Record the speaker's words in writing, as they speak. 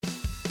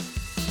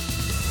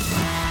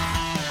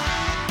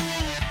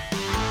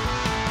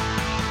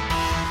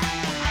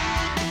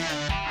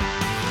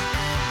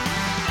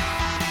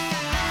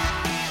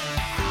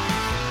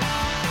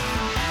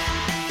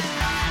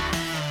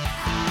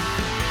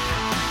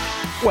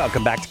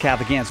Welcome back to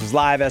Catholic Answers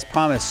Live. As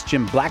promised,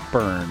 Jim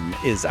Blackburn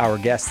is our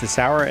guest this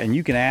hour, and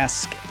you can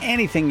ask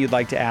anything you'd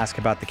like to ask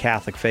about the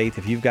Catholic faith.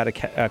 If you've got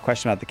a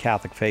question about the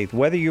Catholic faith,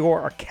 whether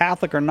you're a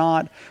Catholic or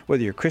not,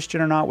 whether you're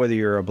Christian or not, whether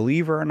you're a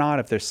believer or not,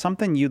 if there's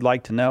something you'd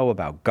like to know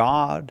about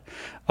God,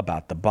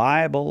 about the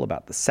Bible,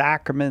 about the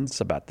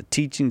sacraments, about the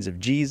teachings of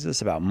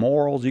Jesus, about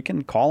morals, you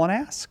can call and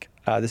ask.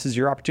 This is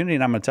your opportunity,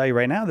 and I'm going to tell you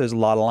right now, there's a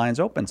lot of lines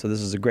open, so this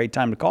is a great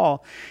time to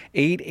call.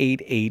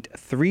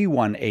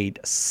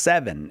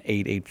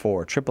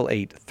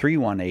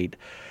 888-318-7884,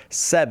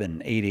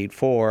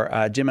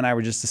 888-318-7884. Jim and I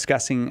were just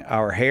discussing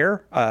our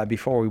hair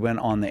before we went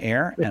on the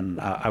air, and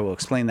I will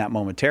explain that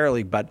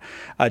momentarily. But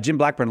Jim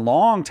Blackburn,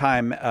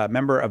 longtime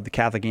member of the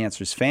Catholic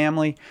Answers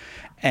family,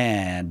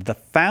 and the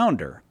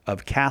founder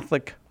of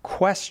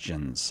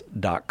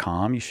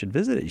CatholicQuestions.com. You should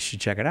visit it. You should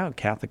check it out,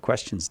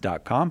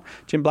 CatholicQuestions.com.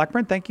 Jim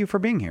Blackburn, thank you for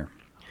being here.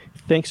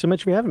 Thanks so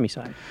much for having me,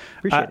 Si.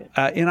 Appreciate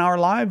it. In our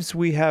lives,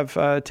 we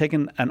have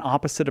taken an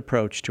opposite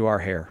approach to our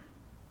hair.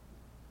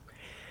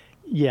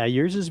 Yeah,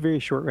 yours is very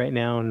short right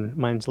now, and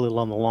mine's a little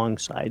on the long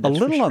side. A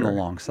little on the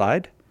long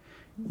side.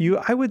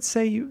 I would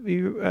say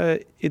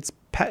it's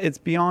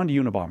beyond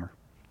Unabomber.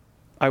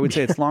 I would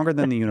say it's longer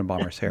than the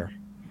Unabomber's hair.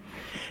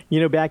 You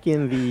know, back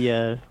in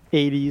the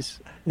 80s,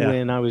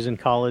 when I was in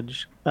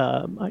college,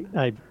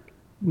 I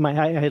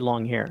had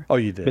long hair. Oh,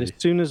 you did? But as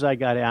soon as I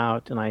got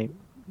out and I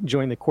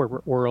joined the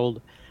corporate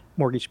world,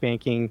 mortgage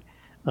banking,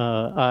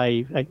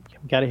 I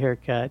got a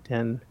haircut,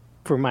 and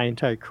for my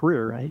entire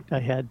career, I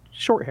had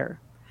short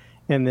hair.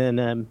 And then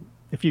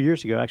a few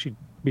years ago, actually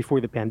before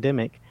the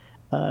pandemic,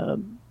 for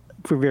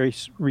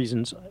various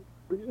reasons,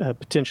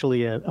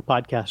 potentially a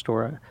podcast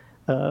or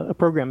a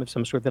program of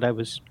some sort that I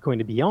was going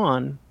to be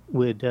on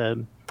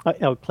would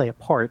I would play a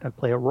part, I'd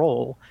play a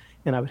role,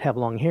 and I would have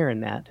long hair in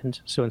that. And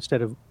so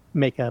instead of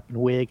makeup and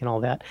wig and all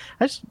that,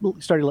 I just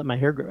started to let my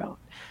hair grow out.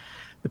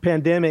 The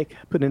pandemic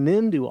put an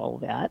end to all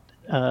of that,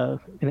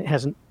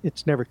 and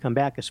it's never come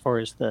back as far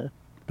as the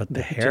But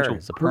the hair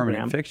is a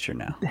permanent fixture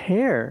now. The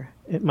hair,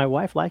 my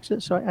wife likes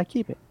it, so I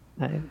keep it.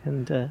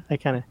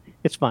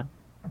 It's fun.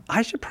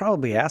 I should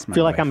probably ask my wife. I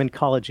feel like I'm in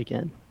college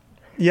again.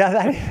 Yeah,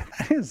 that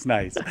is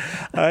nice.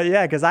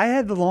 Because I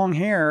had the long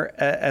hair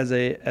as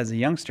a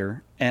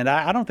youngster, and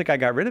I don't think I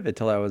got rid of it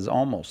till I was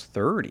almost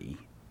 30.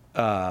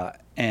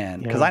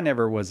 And because I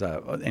never was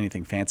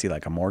anything fancy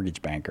like a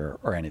mortgage banker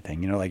or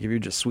anything, like if you're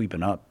just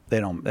sweeping up, they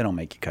don't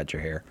make you cut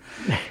your hair.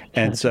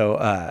 And so,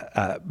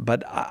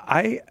 but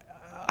I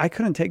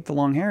couldn't take the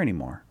long hair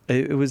anymore.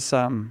 It was,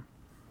 I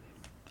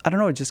don't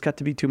know, it just got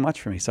to be too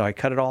much for me. So I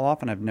cut it all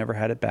off, and I've never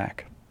had it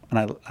back. And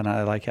I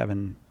like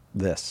having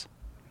this.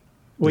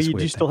 Well, you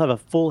do still have a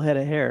full head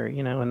of hair,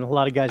 and a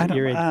lot of guys at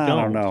your age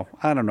don't.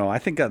 I don't know. I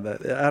think I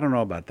don't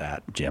know about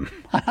that, Jim.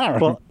 I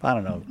don't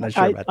know. Not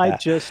sure about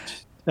that.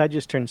 I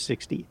just turned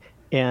 60,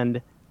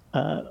 and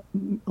a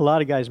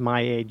lot of guys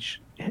my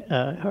age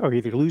are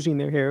either losing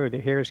their hair or their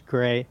hair is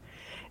gray,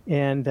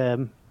 and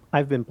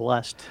I've been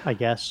blessed, I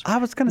guess. I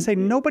was going to say,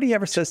 nobody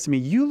ever says to me,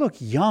 "You look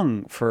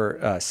young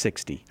for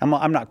 60."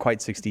 I'm not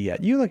quite 60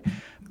 yet. You look,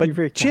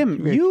 but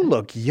Jim, you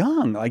look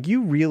young. Like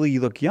you really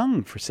look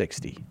young for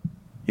 60.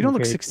 You don't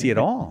look 60 at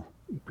all.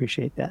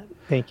 Appreciate that.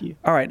 Thank you.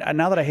 All right.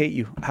 Now that I hate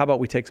you, how about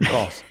we take some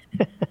calls?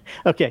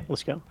 Okay,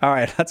 let's go. All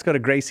right. Let's go to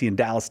Gracie in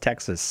Dallas,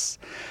 Texas.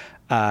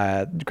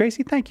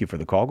 Gracie, thank you for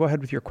the call. Go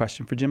ahead with your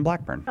question for Jim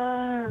Blackburn.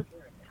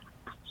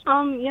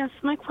 Yes,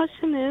 my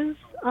question is,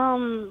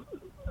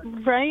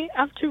 right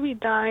after we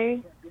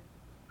die,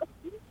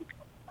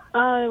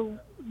 do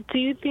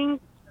you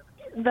think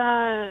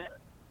that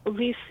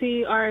we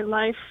see our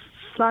life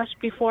flash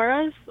before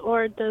us,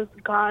 or does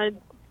God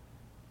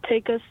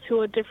take us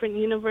to a different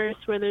universe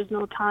where there's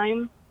no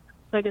time,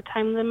 like a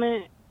time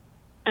limit,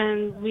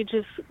 and we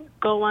just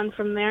go on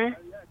from there?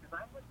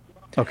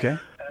 Okay,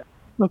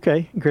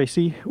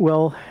 Gracie.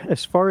 Well,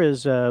 as far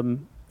as our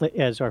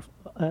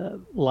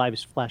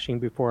lives flashing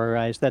before our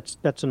eyes,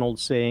 that's an old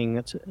saying.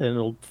 That's an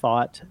old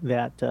thought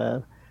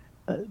that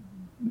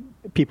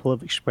people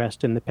have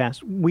expressed in the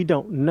past. We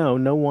don't know.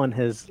 No one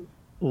has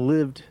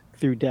lived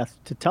through death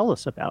to tell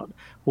us about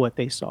what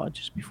they saw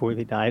just before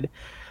they died,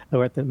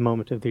 or at the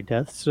moment of their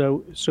death.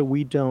 So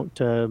we don't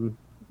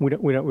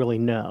really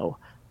know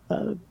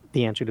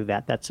the answer to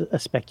that. That's a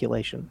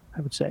speculation,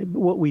 I would say. But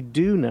what we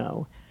do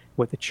know,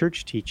 what the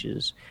church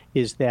teaches,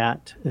 is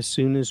that as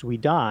soon as we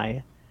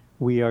die,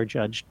 we are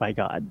judged by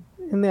God.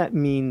 And that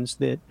means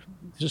that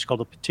this is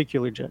called a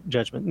particular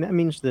judgment. And that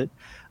means that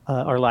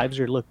our lives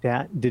are looked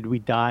at. Did we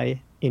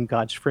die in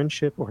God's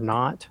friendship or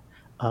not?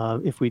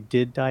 If we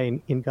did die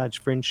in God's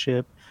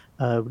friendship,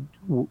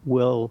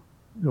 what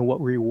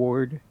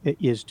reward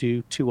is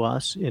due to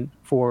us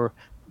for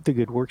the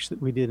good works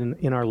that we did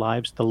in our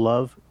lives, the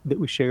love that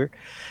we shared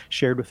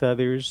with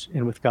others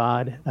and with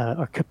God,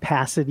 our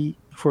capacity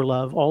for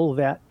love, all of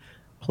that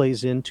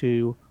plays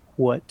into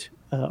what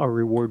our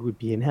reward would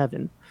be in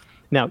heaven.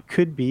 Now, it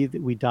could be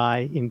that we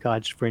die in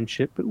God's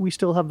friendship, but we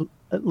still have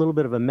a little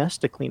bit of a mess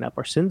to clean up.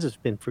 Our sins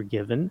have been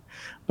forgiven,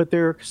 but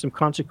there are some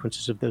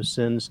consequences of those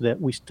sins that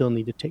we still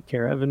need to take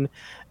care of.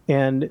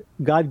 And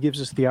God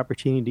gives us the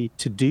opportunity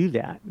to do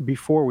that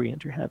before we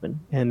enter heaven.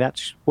 And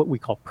that's what we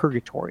call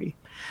purgatory.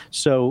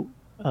 So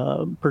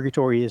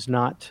purgatory is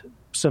not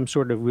some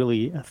sort of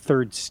really a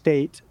third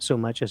state so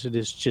much as it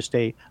is just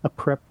a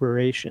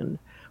preparation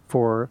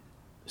for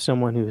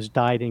someone who has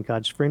died in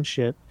God's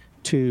friendship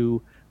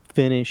to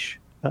finish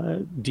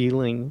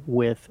dealing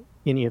with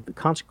any of the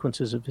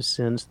consequences of his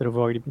sins that have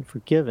already been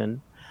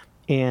forgiven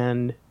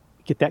and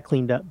get that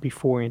cleaned up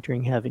before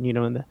entering heaven. You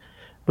know, in the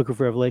book of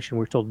Revelation,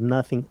 we're told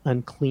nothing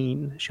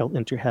unclean shall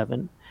enter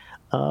heaven.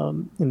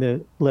 In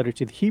the letter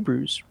to the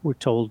Hebrews, we're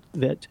told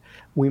that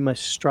we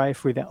must strive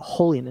for that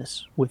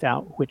holiness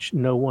without which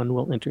no one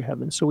will enter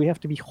heaven. So we have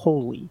to be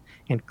holy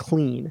and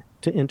clean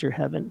to enter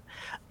heaven.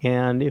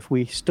 And if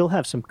we still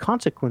have some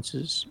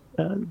consequences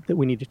that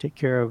we need to take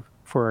care of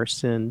for our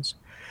sins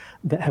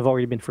that have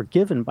already been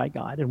forgiven by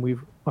God, and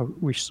our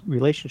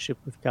relationship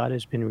with God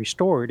has been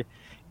restored,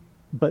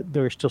 but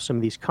there are still some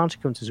of these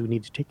consequences we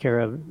need to take care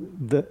of.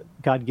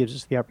 God gives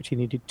us the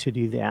opportunity to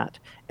do that,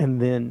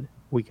 and then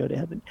we go to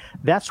heaven.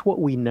 That's what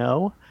we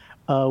know.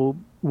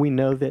 We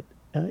know that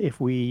if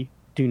we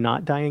do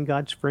not die in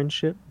God's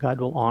friendship, God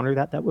will honor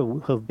that. That will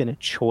have been a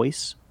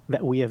choice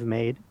that we have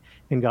made,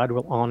 and God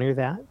will honor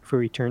that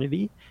for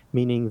eternity,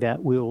 meaning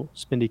that we'll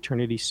spend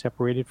eternity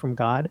separated from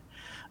God.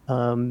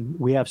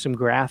 We have some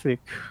graphic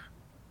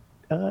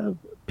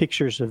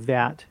pictures of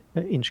that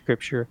in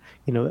Scripture.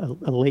 You know,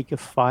 a lake of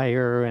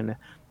fire, and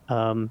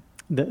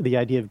the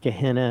idea of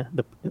Gehenna,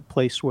 the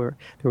place where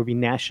there will be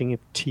gnashing of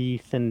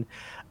teeth, and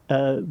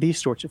these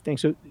sorts of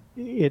things. So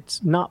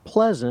it's not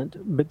pleasant,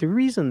 but the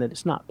reason that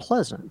it's not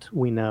pleasant,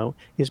 we know,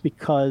 is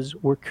because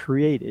we're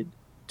created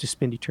to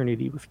spend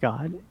eternity with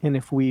God. And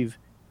if we've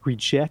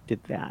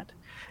rejected that,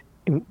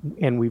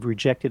 and we've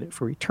rejected it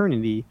for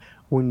eternity,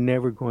 we're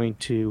never going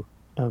to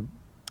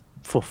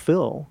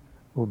fulfill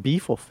or be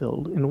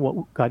fulfilled in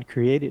what God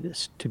created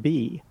us to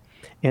be.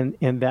 And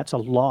that's a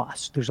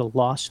loss. There's a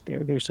loss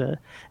there. There's an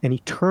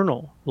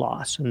eternal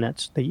loss, and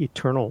that's the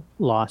eternal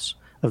loss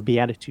of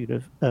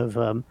beatitude,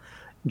 of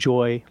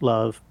joy,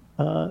 love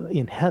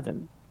in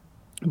heaven.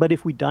 But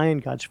if we die in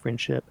God's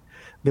friendship,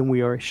 then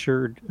we are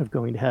assured of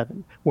going to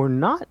heaven. We're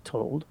not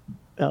told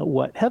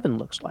what heaven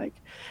looks like.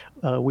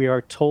 We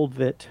are told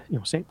that,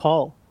 St.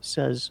 Paul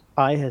says,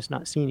 "Eye has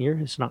not seen, ear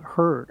has not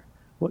heard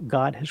what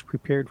God has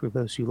prepared for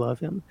those who love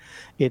him."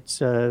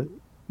 It's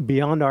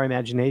beyond our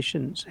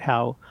imaginations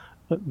how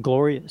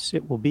glorious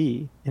it will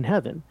be in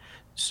heaven.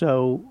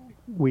 So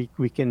we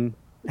can,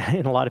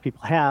 and a lot of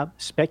people have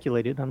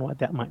speculated on what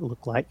that might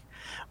look like.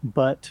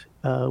 But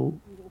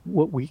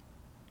one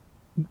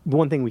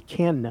thing we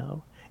can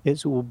know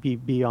is it will be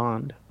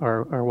beyond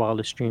our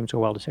wildest dreams, our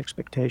wildest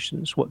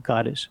expectations, what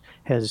God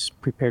has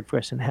prepared for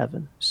us in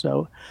heaven.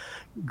 So,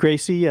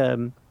 Gracie,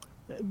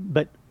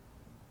 but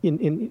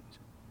in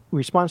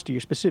response to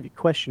your specific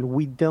question,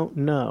 we don't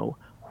know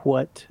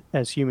what,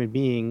 as human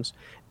beings,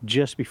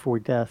 just before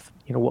death,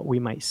 what we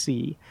might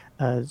see.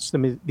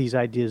 Some of these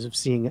ideas of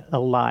seeing a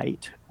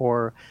light,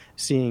 or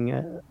seeing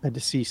a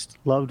deceased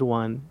loved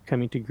one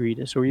coming to greet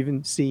us, or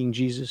even seeing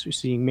Jesus or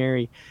seeing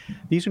Mary.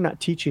 These are not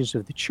teachings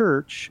of the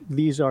church.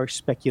 These are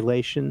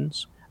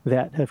speculations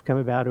that have come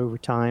about over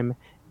time,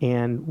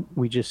 and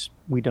we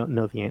don't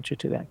know the answer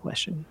to that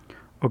question.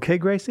 Okay,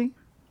 Gracie?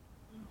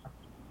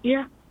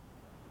 Yeah.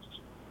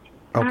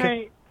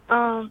 Okay.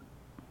 All right.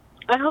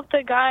 I hope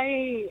the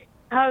guy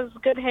has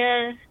good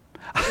hair.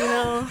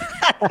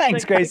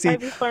 Thanks, Gracie.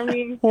 Before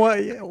me.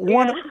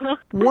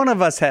 One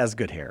of us has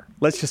good hair.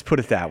 Let's just put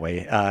it that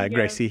way,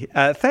 Gracie.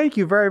 Thank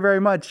you very, very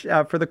much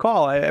for the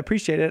call. I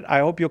appreciate it. I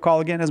hope you'll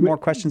call again as more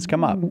questions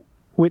come up.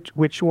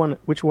 Which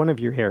one of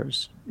your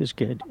hairs is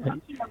good?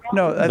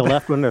 No, the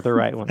left one or the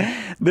right one?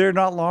 They're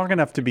not long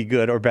enough to be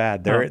good or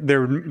bad.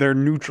 They're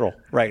neutral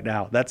right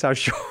now. That's how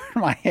short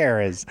my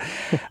hair is.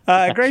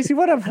 Gracie,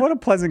 what a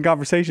pleasant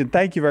conversation.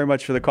 Thank you very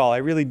much for the call. I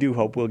really do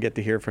hope we'll get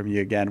to hear from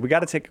you again. We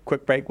got to take a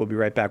quick break. We'll be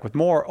right back with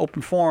more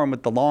Open Forum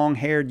with the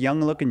long-haired,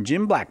 young-looking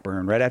Jim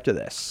Blackburn right after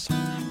this.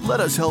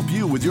 Let us help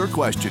you with your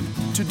question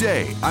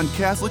today on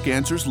Catholic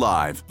Answers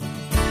Live.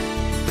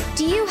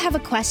 Do you have a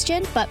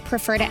question but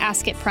prefer to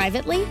ask it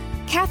privately?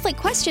 Catholic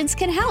Questions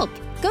can help.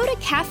 Go to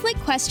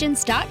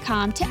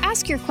CatholicQuestions.com to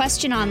ask your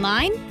question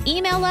online,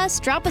 email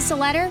us, drop us a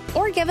letter,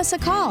 or give us a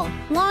call.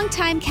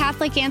 Longtime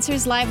Catholic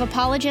Answers Live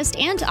apologist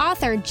and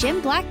author Jim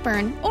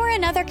Blackburn or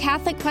another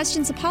Catholic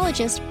Questions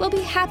apologist will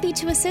be happy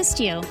to assist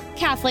you.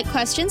 Catholic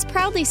Questions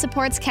proudly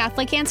supports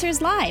Catholic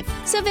Answers Live,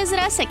 so visit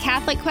us at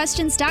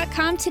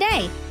CatholicQuestions.com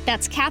today.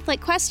 That's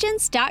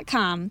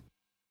CatholicQuestions.com.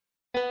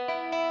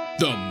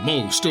 The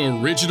most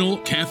original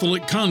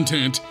Catholic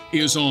content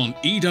is on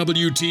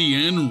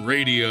EWTN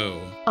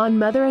Radio. On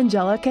Mother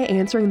Angelica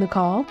Answering the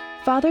Call,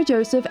 Father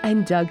Joseph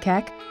and Doug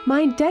Keck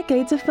mind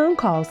decades of phone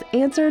calls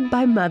answered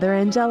by Mother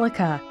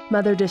Angelica.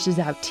 Mother dishes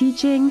out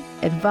teaching,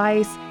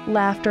 advice,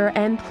 laughter,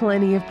 and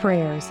plenty of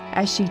prayers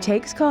as she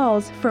takes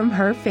calls from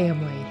her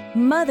family.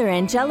 Mother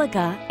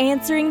Angelica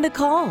answering the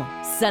call,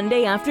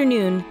 Sunday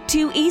afternoon,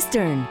 2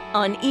 Eastern,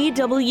 on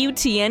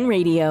EWTN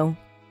Radio.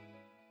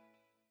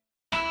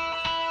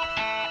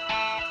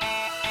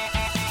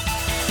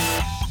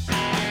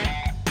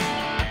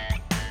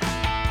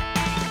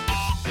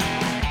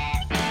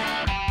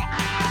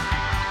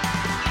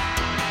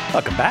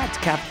 Welcome back to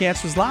Catholic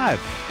Answers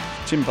Live.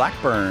 Jim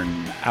Blackburn,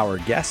 our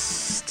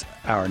guest.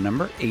 Our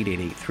number,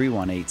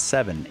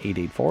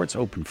 888-318-7884. It's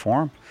open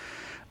forum.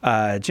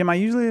 Jim, I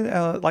usually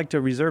like to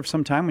reserve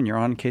some time when you're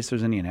on in case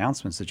there's any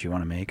announcements that you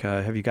want to make.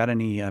 Have you got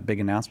any big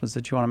announcements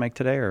that you want to make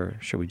today, or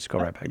should we just go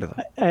right back to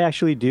that? I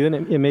actually do, and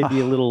it may be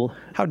a little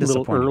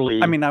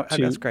early. I mean,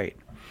 that's great.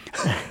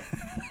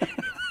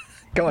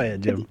 Go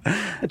ahead, Jim.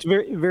 It's a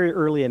very, very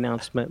early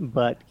announcement,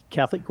 but at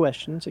Catholic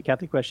Questions,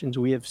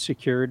 we have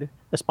secured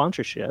a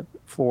sponsorship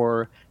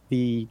for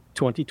the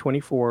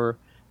 2024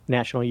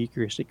 National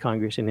Eucharistic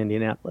Congress in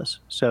Indianapolis.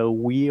 So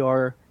we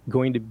are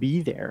going to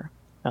be there.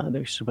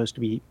 There's supposed to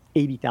be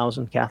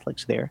 80,000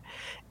 Catholics there,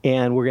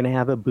 and we're going to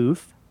have a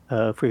booth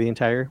for the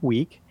entire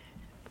week.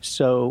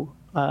 So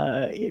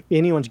if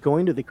anyone's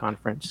going to the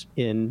conference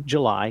in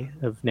July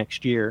of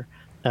next year,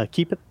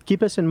 keep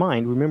us in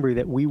mind. Remember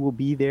that we will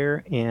be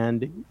there,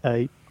 and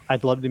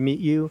I'd love to meet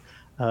you.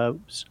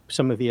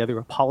 Some of the other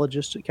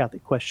apologists at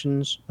Catholic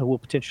Questions will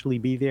potentially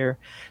be there.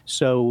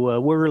 So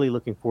we're really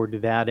looking forward to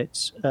that.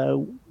 It's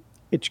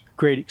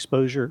great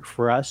exposure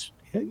for us.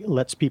 It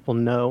lets people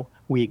know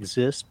we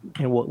exist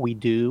and what we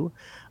do,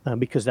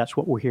 because that's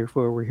what we're here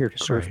for. We're here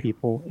to serve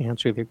people,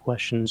 answer their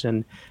questions,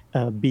 and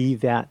be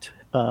that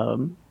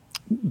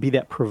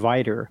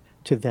provider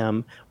to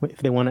them if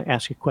they want to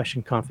ask a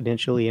question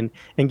confidentially and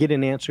get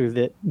an answer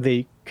that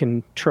they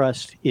can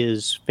trust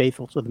is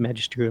faithful to the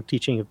magisterial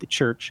teaching of the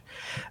church.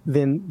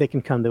 Then they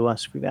can come to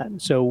us for that.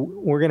 So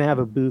we're going to have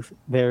a booth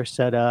there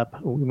set up.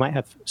 We might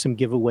have some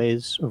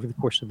giveaways over the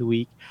course of the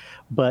week,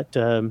 but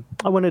I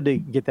wanted to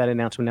get that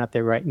announcement out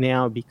there right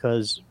now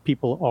because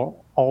people are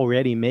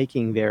already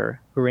making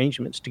their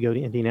arrangements to go to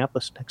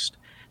Indianapolis next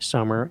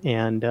summer,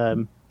 and I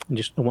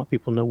want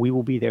people to know we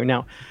will be there.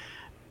 Now,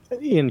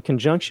 in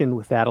conjunction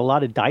with that, a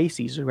lot of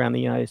dioceses around the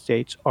United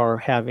States are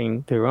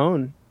having their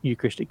own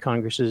Eucharistic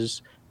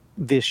congresses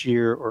this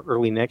year or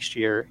early next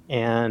year.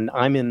 And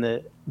I'm in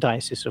the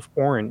Diocese of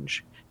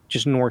Orange,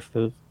 just north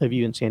of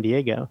you in San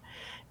Diego.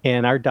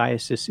 And our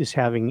diocese is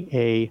having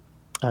a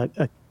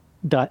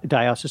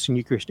Diocesan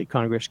Eucharistic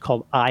Congress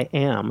called I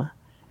Am,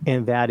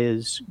 and that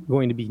is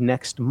going to be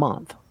next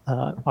month,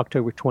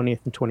 October 20th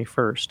and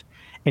 21st.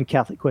 And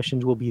Catholic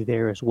Questions will be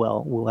there as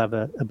well. We'll have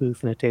a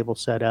booth and a table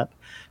set up.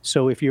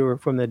 So if you're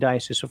from the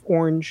Diocese of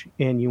Orange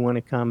and you want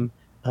to come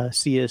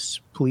see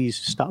us, please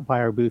stop by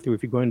our booth. Or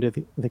if you're going to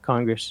the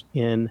Congress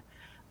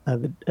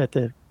at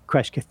the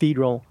Christ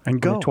Cathedral on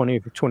the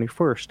 20th or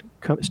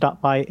 21st,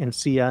 stop by and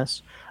see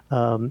us.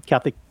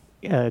 Catholic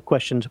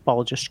Questions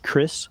apologist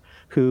Chris,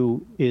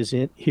 who is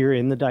here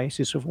in the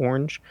Diocese of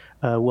Orange,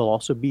 will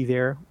also be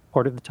there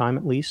part of the time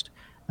at least.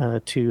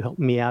 To help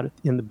me out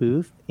in the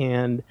booth.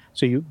 And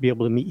so you'll be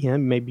able to meet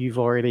him. Maybe you've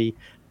already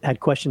had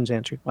questions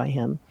answered by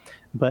him.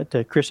 But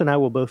Chris and I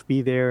will both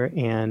be there,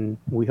 and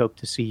we hope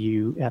to see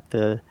you at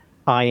the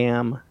I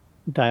Am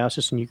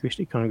Diocesan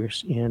Eucharistic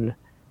Congress in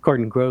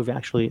Garden Grove,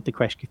 actually, at the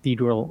Christ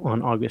Cathedral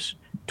on August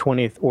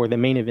 20th, or the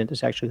main event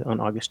is actually on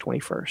August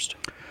 21st.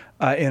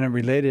 In a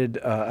related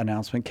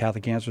announcement,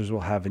 Catholic Answers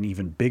will have an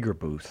even bigger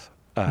booth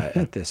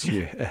at this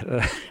year.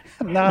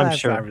 No,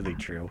 that's not really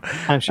true.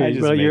 I'm sure.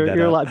 Well,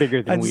 you're a lot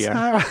bigger than we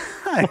are.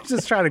 I'm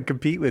just trying to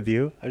compete with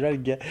you. I'm trying to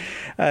get.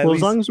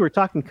 As long as we're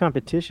talking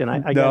competition,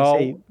 I got to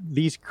say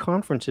these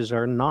conferences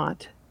are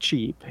not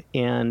cheap.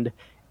 And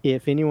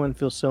if anyone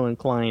feels so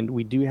inclined,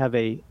 we do have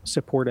a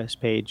support us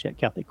page at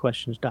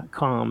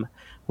CatholicQuestions.com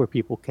where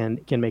people can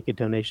make a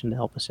donation to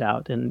help us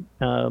out. And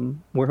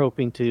we're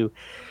hoping to,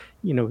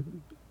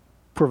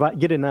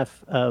 get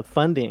enough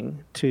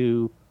funding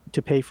to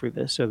pay for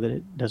this so that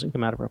it doesn't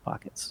come out of our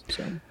pockets.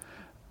 So,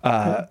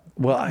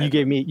 you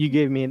gave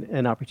me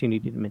an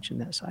opportunity to mention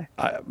that, Si.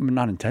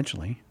 Not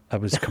intentionally. I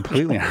was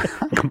completely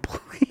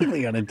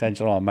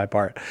unintentional on my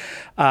part.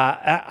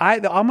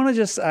 I'm going to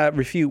just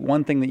refute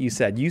one thing that you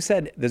said. You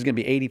said there's going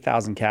to be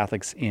 80,000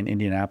 Catholics in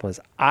Indianapolis.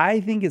 I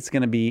think it's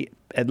going to be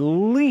at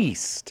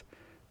least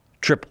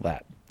triple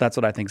that. That's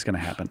what I think is going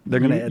to happen. They're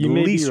going to at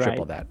least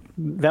triple that.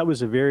 That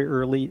was a very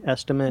early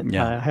estimate.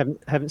 Yeah. I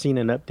haven't seen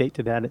an update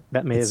to that.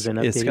 That may have been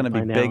updated. It's going to be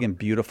big and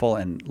beautiful,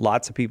 and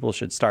lots of people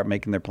should start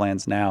making their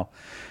plans now.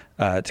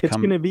 It's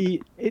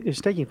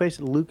taking place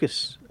at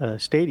Lucas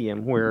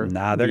Stadium, where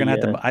they're going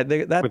to have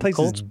to. That place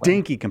is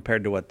dinky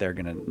compared to what they're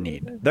going to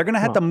need. They're going to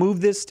have to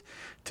move this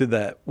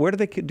to where do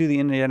they do the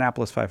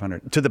Indianapolis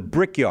 500? To the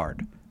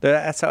Brickyard.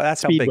 That's how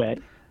Speedway.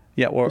 big.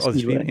 Yeah,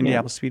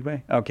 Indianapolis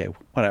Speedway? Okay,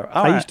 whatever.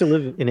 I used to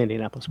live in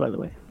Indianapolis, by the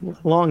way, a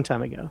long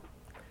time ago.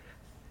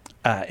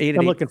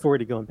 I'm looking forward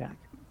to going back.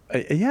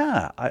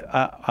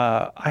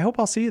 I hope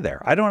I'll see you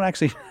there. I don't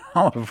actually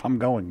know if I'm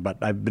going, but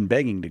I've been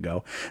begging to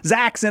go.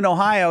 Zach's in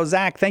Ohio.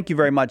 Zach, thank you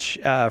very much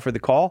for the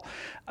call.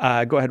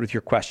 Go ahead with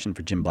your question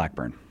for Jim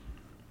Blackburn.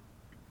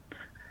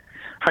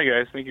 Hi,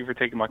 guys. Thank you for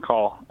taking my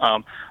call.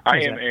 I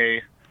am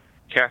a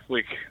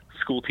Catholic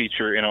school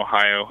teacher in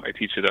Ohio. I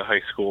teach at a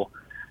high school.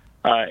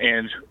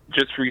 And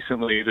just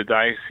recently, the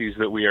diocese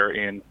that we are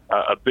in,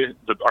 our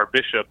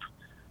bishop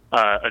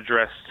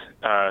addressed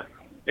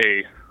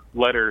a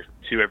letter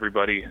to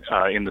everybody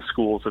in the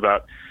schools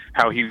about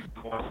how he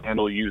wants to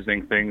handle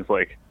using things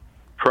like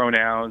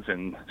pronouns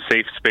and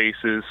safe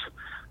spaces.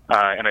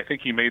 And I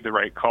think he made the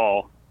right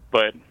call.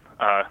 But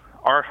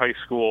our high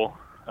school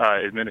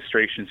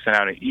administration sent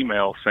out an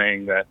email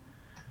saying that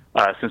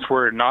since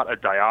we're not a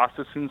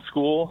diocesan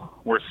school,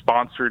 we're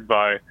sponsored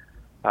by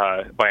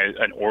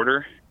an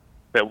order,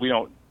 that we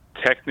don't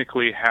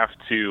technically have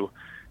to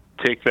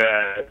take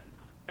that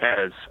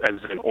as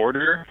an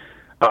order,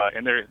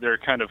 and they're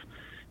kind of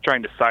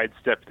trying to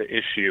sidestep the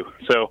issue.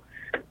 So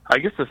I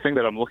guess the thing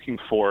that I'm looking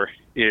for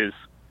is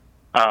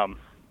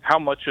how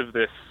much of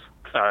this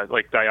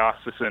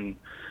diocesan,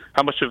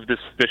 how much of this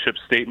bishop's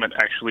statement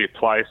actually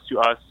applies to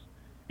us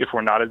if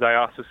we're not a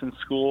diocesan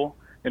school,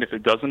 and if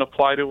it doesn't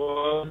apply to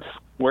us,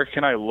 where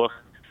can I look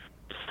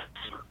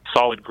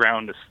solid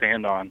ground to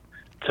stand on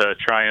to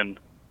try and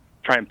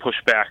push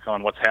back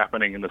on what's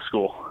happening in the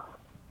school?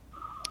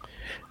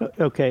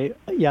 Okay.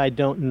 Yeah, I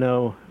don't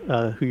know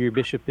who your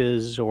bishop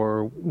is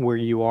or where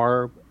you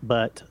are,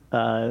 but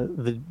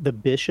the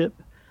bishop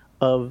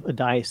of a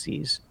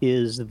diocese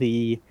is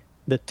the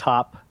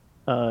top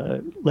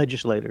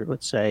legislator,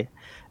 let's say,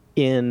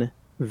 in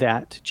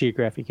that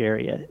geographic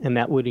area, and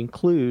that would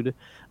include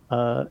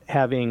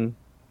having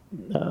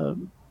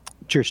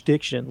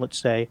jurisdiction, let's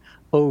say,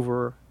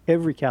 over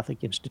every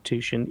Catholic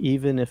institution,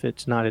 even if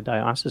it's not a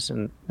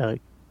diocesan,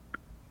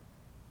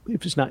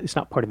 if it's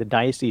not part of the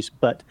diocese,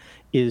 but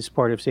is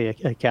part of, say,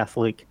 a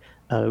Catholic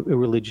a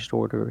religious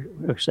order,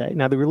 or say.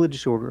 Now, the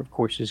religious order, of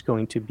course, is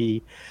going to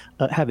be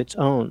have its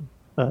own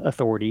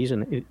authorities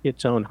and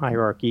its own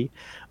hierarchy,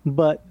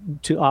 but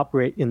to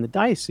operate in the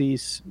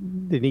diocese,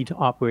 they need to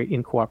operate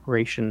in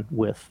cooperation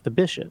with the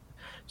bishop.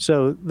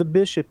 So the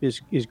bishop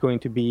is going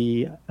to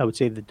be, I would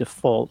say, the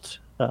default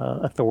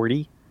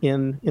authority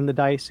in the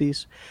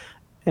diocese,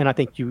 and I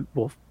think you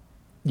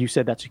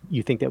said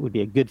you think that would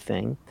be a good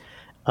thing.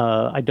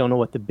 I don't know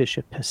what the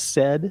bishop has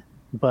said,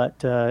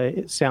 but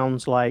it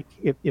sounds like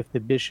if the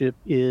bishop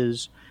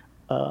is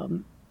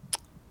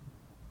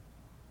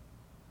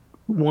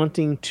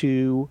wanting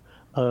to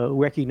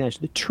recognize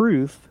the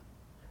truth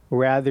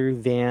rather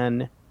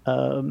than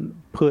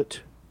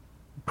put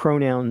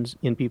pronouns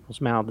in people's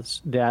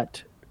mouths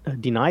that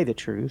deny the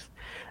truth,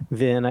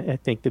 then I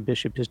think the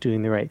bishop is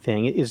doing the right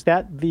thing. Is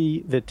that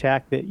the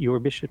tack that your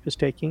bishop is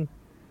taking?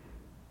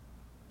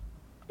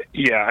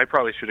 Yeah, I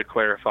probably should have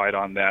clarified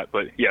on that,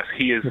 but yes,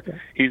 he is. Okay.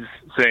 He's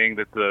saying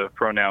that the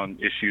pronoun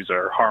issues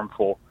are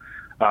harmful,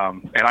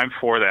 and I'm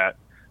for that.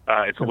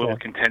 It's a little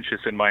contentious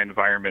in my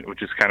environment,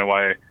 which is kind of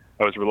why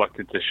I was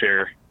reluctant to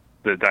share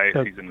the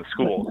diocese in the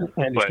school.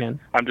 I understand.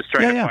 But I'm just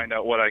trying to find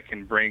out what I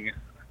can bring.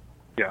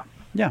 Yeah.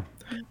 Yeah.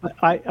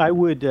 I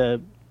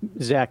would,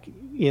 Zach,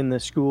 in the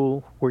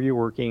school where you're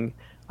working,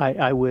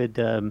 I would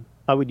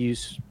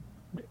use,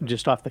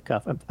 just off the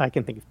cuff, I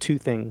can think of two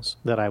things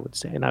that I would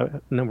say.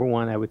 And number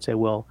one, I would say,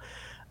 well,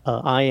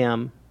 I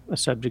am a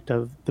subject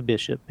of the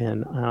bishop,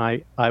 and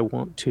I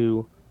want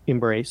to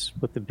embrace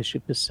what the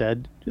bishop has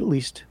said, at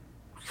least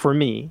for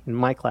me in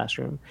my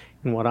classroom,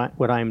 and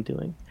what I'm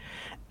doing.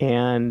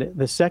 And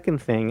the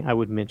second thing I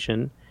would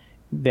mention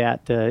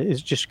that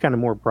is just kind of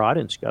more broad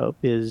in scope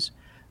is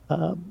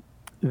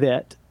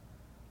that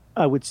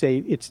I would say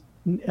it's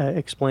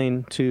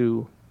explain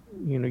to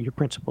your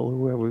principal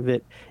or whoever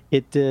that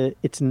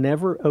it's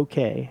never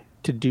okay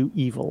to do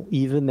evil,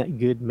 even that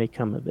good may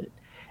come of it.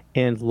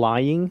 And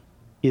lying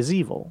is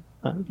evil.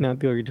 Now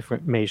there are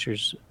different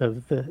measures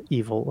of the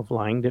evil of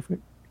lying,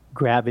 different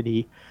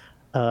gravity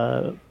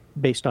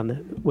based on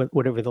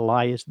whatever the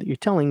lie is that you're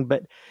telling.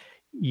 But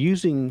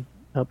using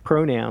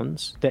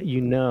pronouns that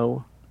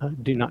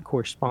do not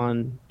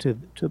correspond to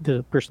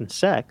the person's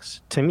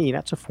sex, to me,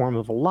 that's a form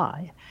of a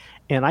lie,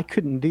 and I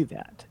couldn't do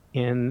that.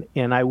 And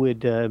I would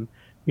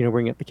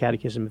bring up the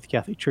Catechism of the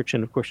Catholic Church,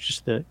 and of course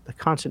just the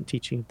constant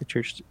teaching of the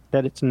Church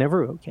that it's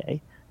never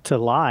okay to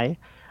lie,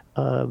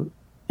 and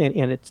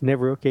it's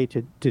never okay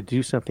to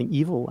do something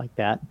evil like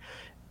that,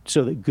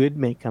 so that good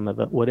may come of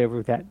it,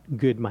 whatever that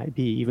good might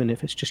be, even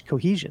if it's just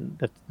cohesion.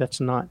 That's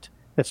not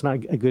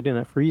a good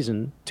enough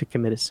reason to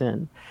commit a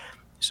sin.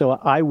 So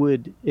I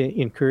would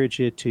encourage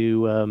you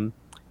to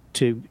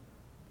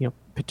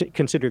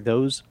consider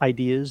those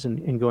ideas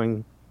and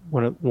going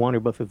one or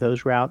both of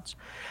those routes.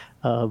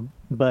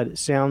 But it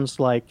sounds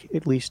like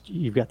at least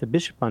you've got the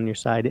bishop on your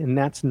side, and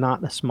that's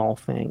not a small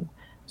thing.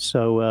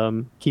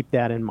 So keep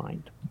that in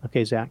mind.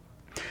 Okay, Zach?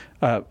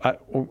 I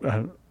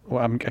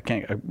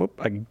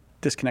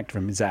disconnected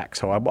from Zach,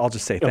 so I'll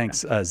just say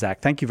thanks,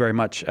 Zach. Thank you very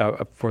much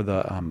for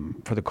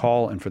the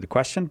call and for the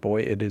question.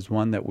 Boy, it is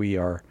one that we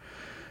are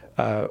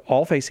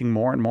all facing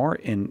more and more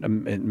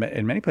in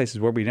many places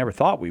where we never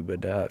thought we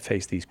would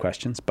face these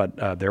questions.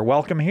 But they're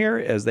welcome here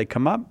as they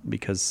come up,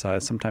 because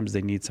sometimes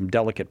they need some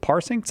delicate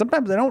parsing.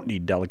 Sometimes they don't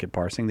need delicate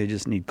parsing. They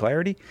just need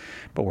clarity.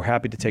 But we're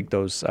happy to take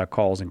those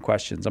calls and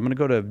questions. I'm going to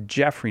go to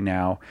Jeffrey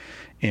now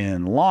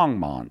in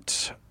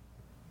Longmont,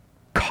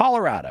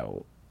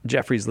 Colorado.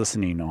 Jeffrey's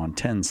listening on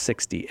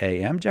 1060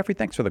 AM. Jeffrey,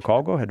 thanks for the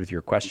call. Go ahead with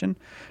your question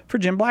for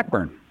Jim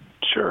Blackburn.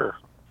 Sure.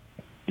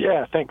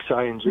 Yeah, thanks,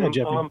 Cy and Jim.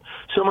 Yeah,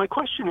 so my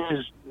question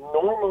is,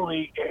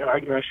 normally, I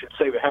should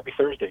say a happy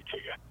Thursday to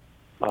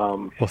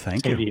you. Well,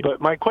 thank you.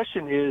 But my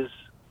question is,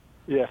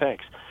 yeah,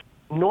 thanks.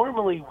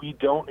 Normally, we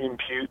don't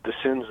impute the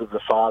sins of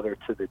the father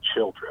to the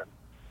children,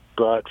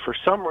 but for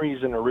some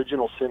reason,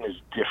 original sin is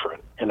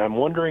different. And I'm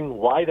wondering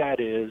why that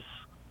is,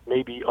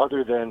 maybe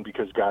other than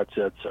because God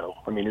said so.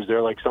 I mean, is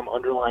there like some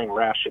underlying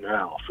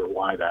rationale for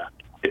why that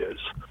is?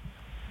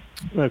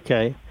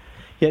 Okay.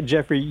 Yeah,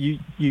 Jeffrey, you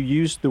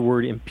used the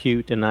word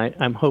impute, and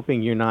I'm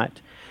hoping you're not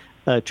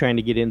trying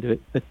to get into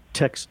a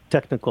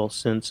technical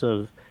sense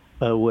of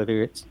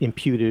whether it's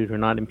imputed or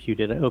not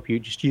imputed. I hope you're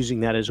just using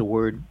that as a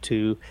word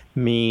to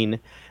mean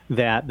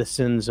that the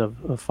sins of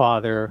a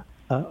father,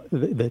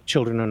 the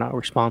children are not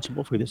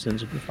responsible for the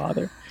sins of the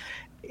father.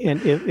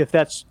 And if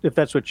that's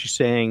what you're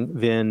saying,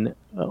 then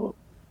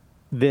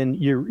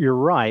you're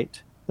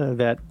right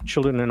that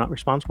children are not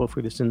responsible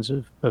for the sins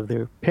of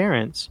their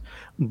parents,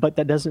 but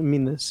that doesn't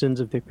mean the sins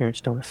of their parents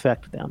don't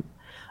affect them.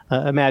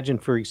 Imagine,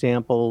 for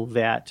example,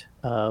 that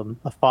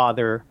a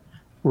father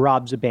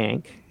robs a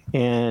bank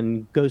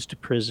and goes to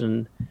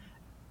prison.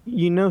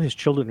 You know his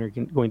children are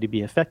going to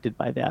be affected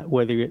by that,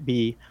 whether it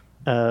be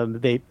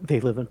they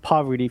live in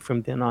poverty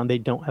from then on. They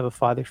don't have a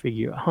father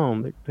figure at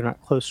home. They're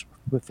not close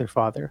with their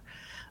father.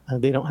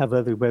 They don't have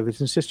other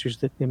brothers and sisters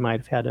that they might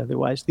have had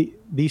otherwise.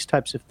 These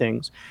types of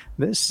things.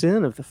 The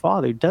sin of the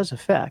father does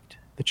affect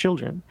the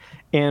children.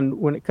 And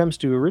when it comes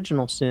to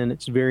original sin,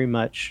 it's very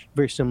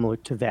similar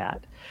to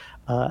that.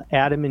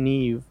 Adam and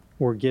Eve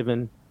were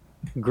given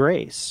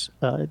grace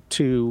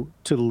to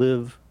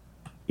live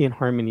in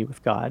harmony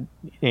with God,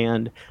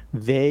 and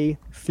they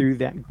threw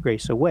that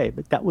grace away.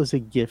 But that was a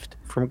gift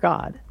from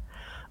God.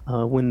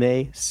 When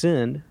they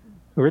sinned,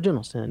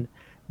 original sin,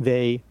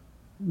 they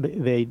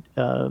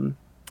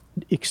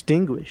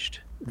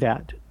extinguished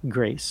that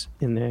grace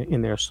in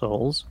their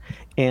souls,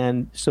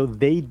 and so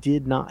they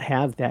did not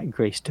have that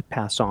grace to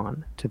pass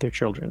on to their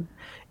children,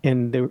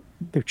 and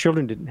their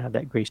children didn't have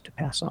that grace to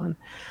pass on.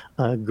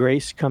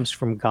 Grace comes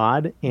from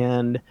God,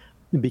 and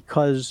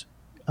because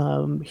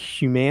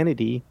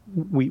humanity,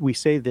 we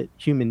say that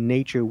human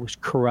nature was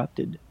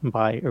corrupted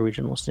by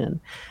original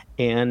sin,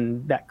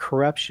 and that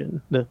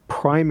corruption, the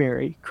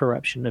primary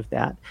corruption of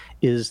that,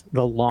 is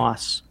the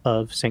loss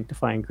of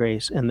sanctifying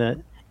grace and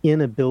the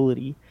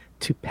inability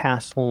to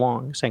pass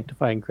along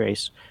sanctifying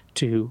grace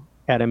to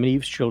Adam and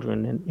Eve's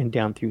children and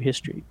down through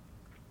history.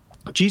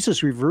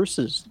 Jesus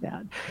reverses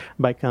that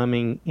by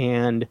coming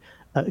and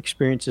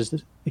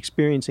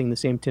experiencing the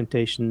same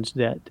temptations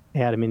that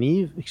Adam and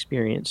Eve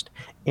experienced,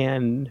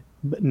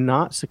 but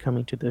not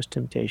succumbing to those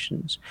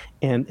temptations.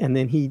 And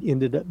then he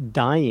ended up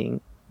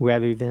dying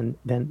rather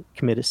than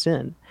commit a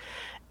sin.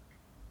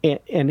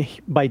 And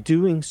by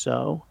doing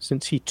so,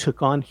 since he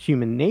took on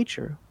human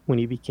nature when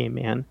he became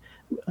man,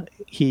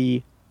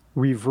 he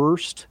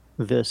reversed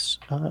this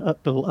a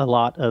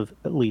lot of,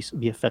 at least,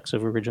 the effects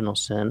of original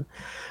sin.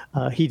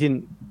 He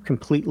didn't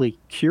completely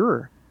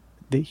cure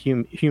the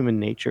human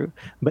nature,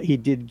 but he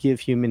did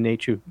give human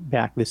nature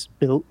back this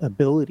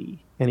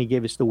ability, and he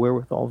gave us the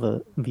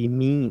wherewithal, the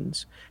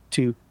means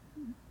to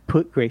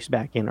put grace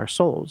back in our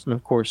souls. And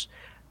of course,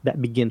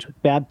 that begins with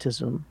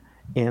baptism,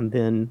 and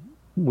then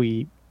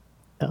we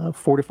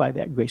fortify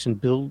that grace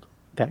and build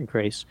that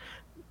grace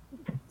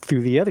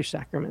through the other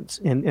sacraments.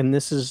 And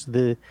this is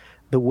the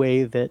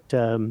way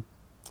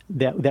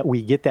that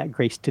we get that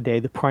grace today.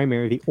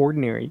 The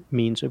ordinary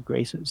means of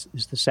grace is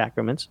the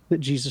sacraments that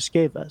Jesus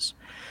gave us.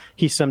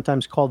 He's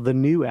sometimes called the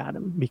new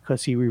Adam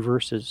because he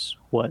reverses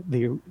what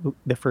the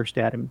first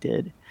Adam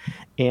did.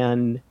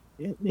 And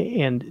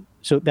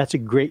so that's a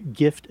great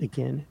gift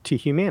again to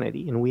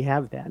humanity, and we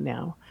have that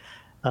now.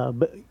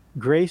 But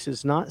grace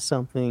is not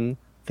something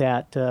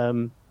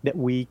that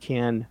we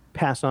can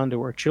pass on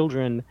to our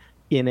children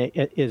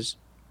is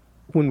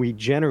when we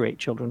generate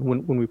children,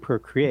 when we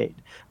procreate,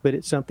 but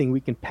it's something we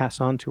can pass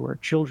on to our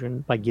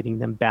children by getting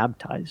them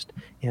baptized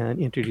and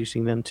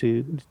introducing them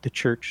to the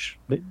church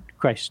that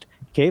Christ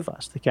gave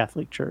us, the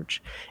Catholic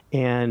Church,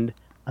 and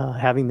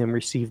having them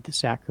receive the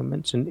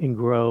sacraments and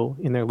grow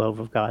in their love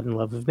of God and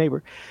love of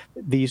neighbor.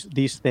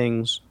 These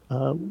things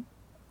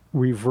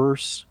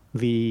reverse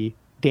the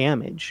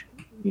damage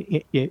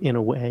in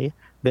a way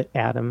that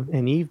Adam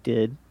and Eve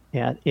did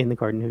in the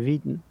Garden of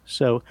Eden.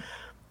 So,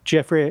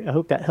 Jeffrey, I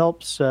hope that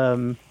helps.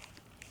 Did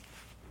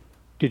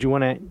you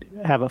want to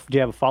have a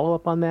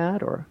follow-up on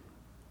that, or?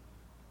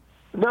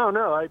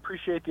 No, I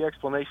appreciate the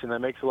explanation. That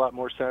makes a lot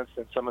more sense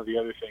than some of the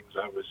other things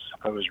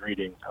I was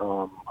reading.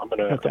 I'm going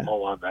to have to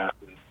mull on that.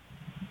 And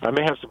I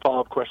may have some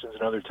follow-up questions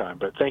another time,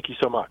 but thank you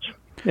so much.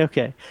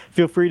 Okay.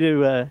 Feel free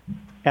to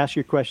ask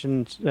your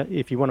questions.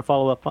 If you want to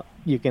follow up,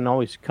 you can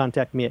always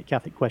contact me at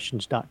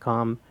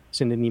CatholicQuestions.com.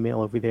 Send an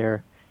email over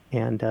there,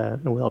 and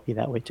we'll help you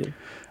that way too.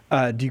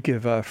 Do you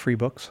give free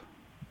books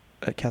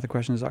at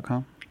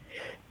CatholicQuestions.com?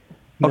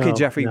 No, Okay,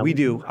 Jeffrey, no. we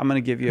do. I'm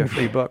going to give you a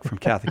free book from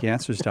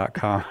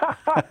CatholicAnswers.com.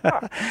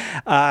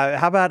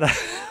 How about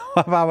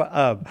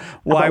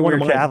Why We're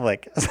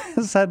Catholic?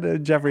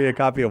 Send Jeffrey a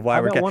copy of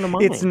Why We're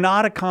Catholic. It's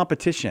not a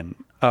competition,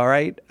 all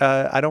right?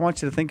 I don't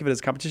want you to think of it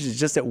as competition. It's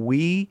just that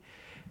we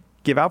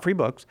give out free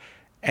books,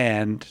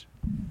 and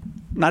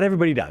not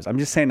everybody does. I'm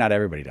just saying not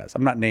everybody does.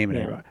 I'm not naming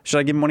everybody. Should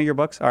I give him one of your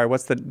books? All right,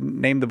 what's the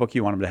name of the book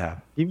you want him to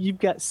have? You've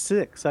got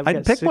 6. I've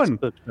got pick 6 one.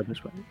 books by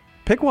this way.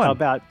 Pick one. How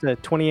about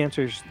 20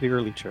 Answers to the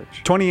Early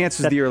Church? 20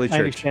 Answers to the Early Church. I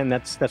understand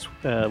that's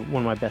one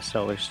of my best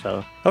sellers.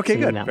 So okay,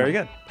 good. Very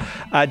good.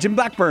 Jim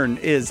Blackburn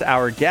is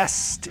our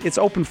guest. It's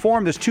open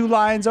forum. There's 2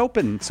 lines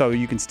open, so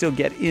you can still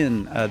get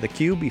in the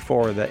queue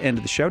before the end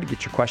of the show to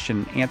get your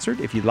question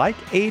answered if you'd like.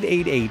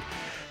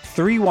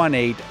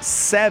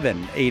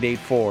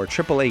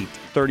 888-318-7884,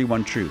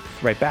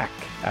 888-31-TRUTH. Right back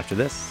after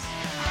this.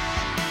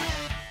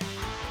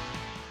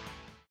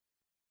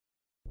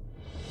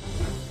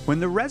 When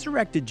the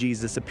resurrected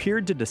Jesus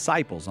appeared to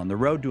disciples on the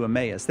road to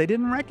Emmaus, they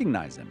didn't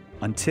recognize him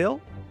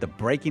until the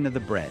breaking of the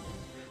bread.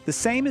 The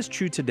same is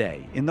true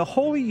today. In the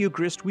Holy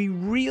Eucharist, we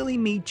really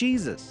meet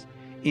Jesus.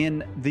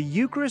 In The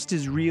Eucharist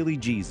is Really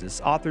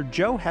Jesus, author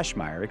Joe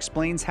Heschmeyer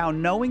explains how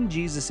knowing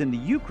Jesus in the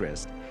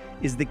Eucharist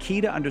is the key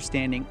to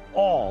understanding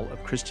all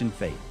of Christian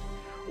faith.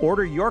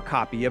 Order your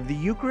copy of The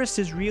Eucharist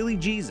is Really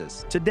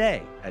Jesus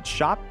today at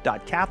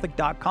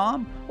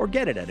shop.catholic.com or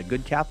get it at a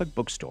good Catholic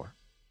bookstore.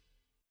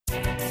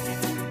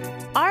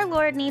 Our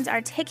Lord needs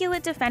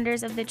articulate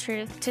defenders of the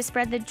truth to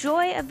spread the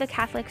joy of the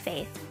Catholic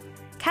faith.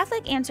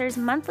 Catholic Answers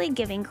monthly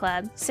giving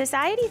club,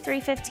 Society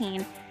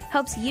 315,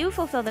 helps you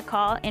fulfill the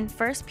call in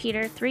 1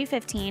 Peter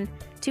 3:15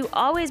 to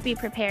always be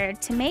prepared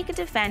to make a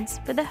defense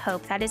for the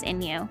hope that is in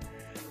you.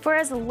 For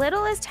as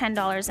little as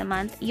 $10 a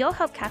month, you'll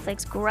help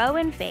Catholics grow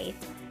in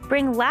faith,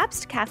 bring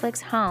lapsed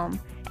Catholics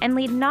home, and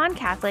lead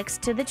non-Catholics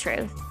to the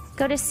truth.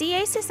 Go to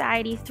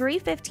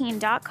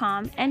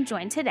casociety315.com and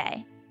join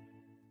today.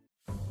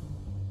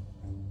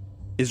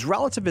 Is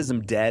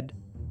relativism dead?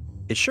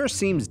 It sure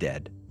seems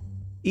dead.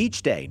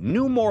 Each day,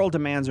 new moral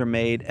demands are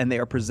made, and they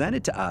are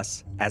presented to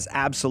us as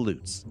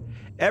absolutes.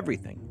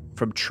 Everything,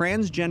 from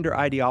transgender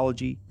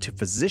ideology to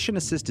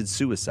physician-assisted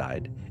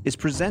suicide, is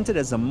presented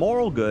as a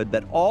moral good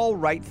that all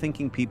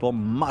right-thinking people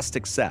must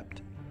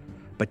accept.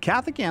 But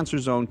Catholic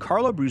Answers' own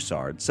Carlo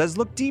Broussard says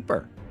look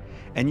deeper,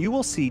 and you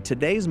will see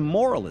today's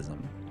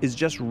moralism is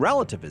just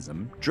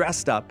relativism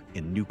dressed up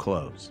in new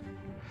clothes.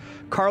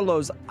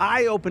 Carlo's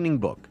eye-opening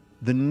book,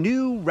 The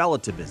New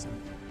Relativism,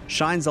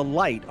 shines a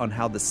light on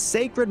how the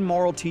sacred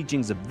moral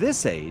teachings of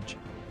this age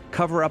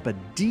cover up a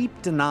deep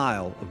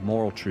denial of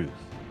moral truth.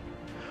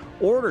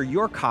 Order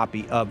your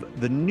copy of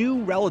The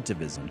New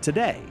Relativism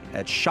today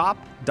at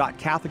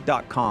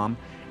shop.catholic.com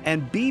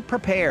and be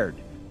prepared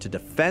to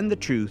defend the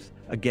truth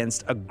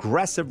against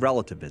aggressive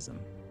relativism.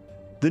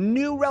 The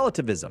New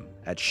Relativism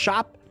at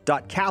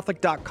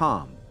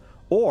shop.catholic.com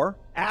or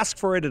ask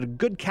for it at a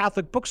good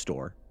Catholic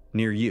bookstore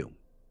near you.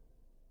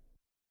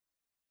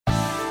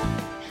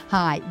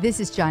 Hi, this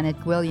is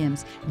Janet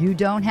Williams. You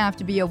don't have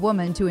to be a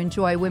woman to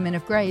enjoy Women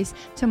of Grace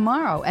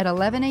tomorrow at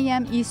 11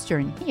 a.m.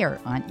 Eastern here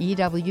on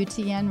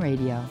EWTN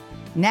Radio.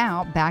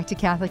 Now, back to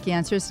Catholic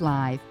Answers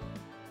Live.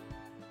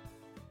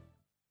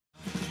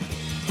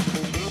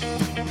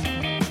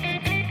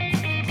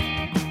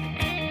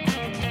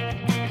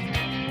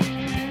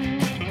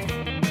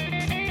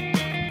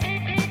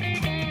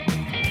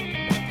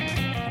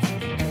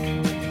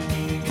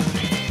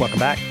 Welcome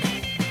back.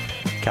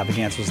 Catholic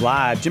Answers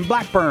Live. Jim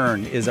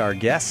Blackburn is our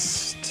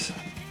guest,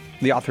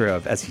 the author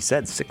of, as he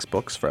said, 6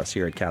 books for us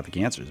here at Catholic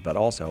Answers, but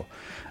also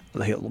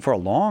for a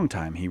long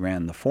time he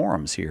ran the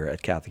forums here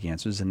at Catholic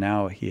Answers, and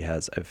now he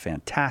has a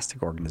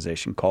fantastic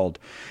organization called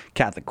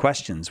Catholic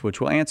Questions,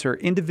 which will answer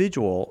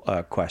individual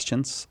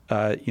questions.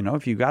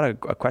 If you've got a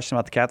question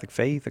about the Catholic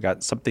faith, or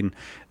got something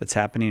that's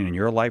happening in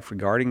your life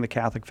regarding the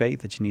Catholic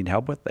faith that you need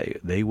help with,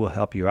 they will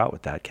help you out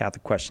with that,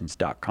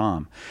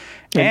 CatholicQuestions.com.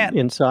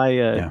 And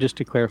just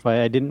to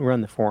clarify, I didn't run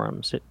the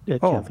forums at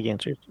Catholic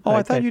Answers.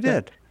 I thought you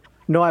did.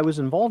 No, I was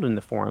involved in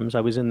the forums.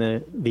 I was in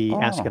the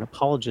Ask an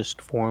Apologist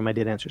forum. I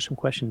did answer some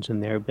questions in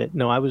there, but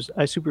no,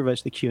 I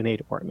supervised the Q&A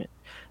department.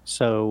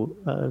 So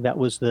that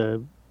was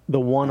the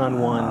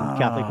one-on-one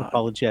Catholic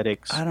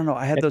apologetics. I don't know.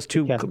 I had those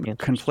two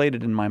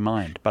conflated in my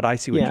mind, but I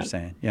see what you're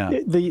saying.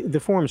 Yeah. The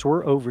forums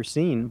were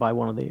overseen by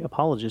one of the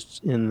apologists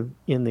in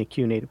the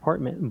Q&A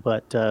department,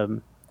 but I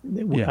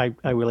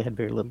really had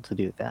very little to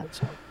do with that.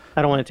 So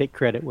I don't want to take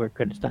credit where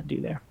credit's not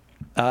due there.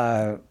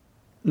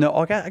 No,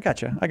 I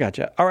got you.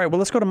 All right, well,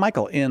 let's go to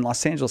Michael in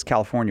Los Angeles,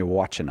 California,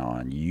 watching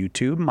on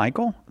YouTube.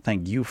 Michael,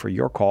 thank you for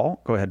your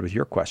call. Go ahead with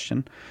your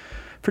question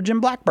for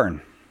Jim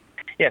Blackburn.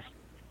 Yes,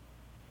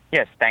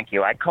 thank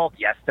you. I called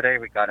yesterday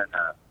regarding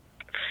a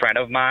friend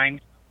of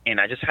mine, and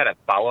I just had a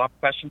follow-up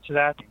question to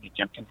that. Maybe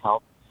Jim can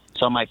help.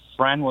 So my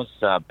friend was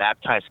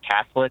baptized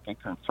Catholic and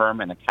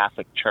confirmed in the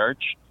Catholic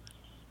Church.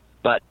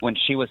 But when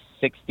she was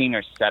 16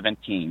 or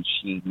 17,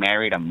 she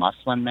married a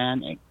Muslim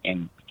man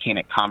and became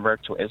a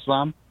convert to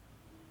Islam.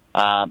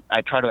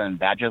 I tried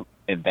to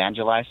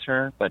evangelize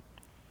her, but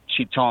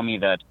she told me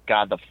that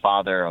God the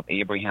Father of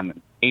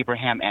Abraham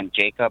and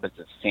Jacob is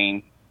the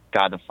same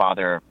God the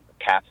Father of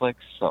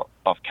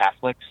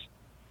Catholics.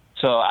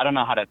 So I don't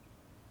know how to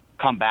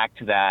come back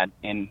to that,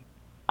 and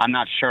I'm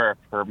not sure if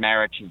her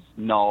marriage is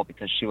null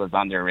because she was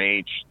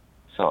underage.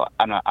 So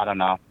I don't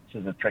know.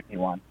 This is a tricky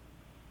one.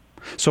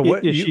 So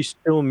what is she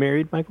still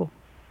married, Michael?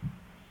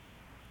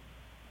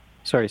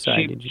 Sorry.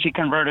 She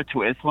converted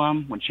to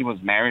Islam when she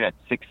was married at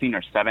 16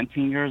 or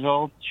 17 years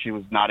old. She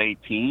was not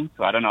 18,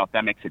 so I don't know if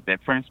that makes a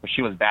difference, but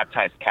she was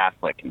baptized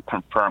Catholic and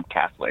confirmed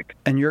Catholic.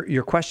 And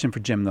your question for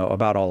Jim, though,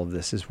 about all of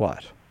this is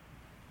what?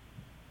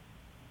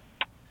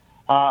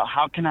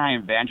 How can I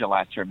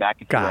evangelize her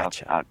back into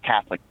a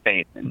Catholic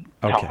faith and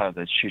tell her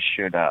that she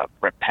should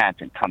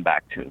repent and come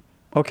back to?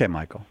 Okay,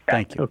 Michael.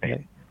 Thank you.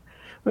 Okay.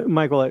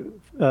 Michael,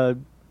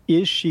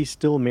 is she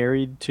still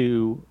married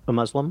to a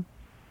Muslim?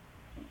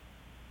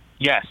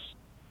 Yes.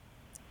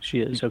 She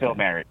is. She's still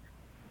married.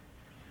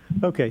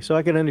 Okay, so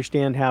I can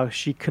understand how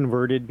she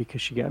converted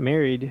because she got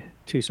married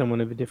to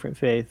someone of a different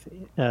faith,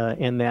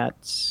 and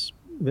that's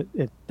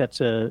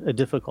a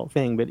difficult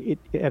thing. But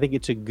I think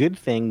it's a good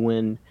thing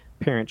when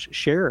parents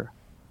share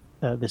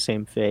the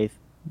same faith.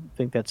 I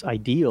think that's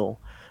ideal,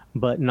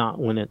 but not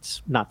when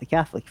it's not the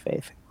Catholic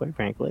faith, quite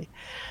frankly.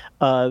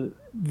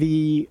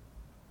 The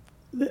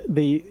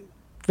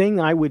thing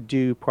I would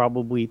do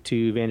probably to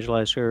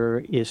evangelize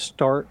her is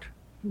start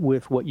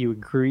with what you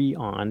agree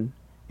on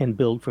and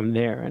build from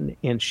there.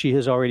 And she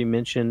has already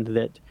mentioned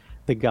that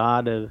the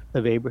God of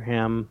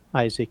Abraham,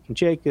 Isaac, and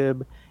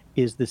Jacob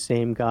is the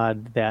same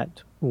God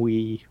that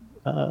we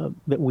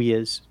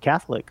as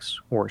Catholics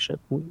worship.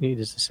 It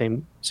is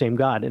the same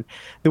God. And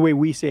the way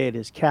we say it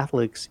as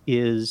Catholics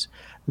is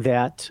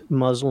that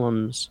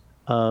Muslims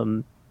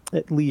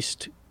at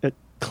least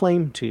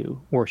claim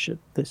to worship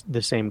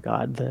the same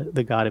God,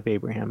 the God of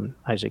Abraham,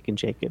 Isaac, and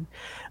Jacob.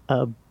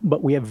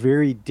 But we have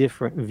very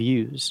different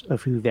views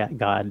of who that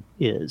God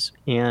is,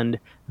 and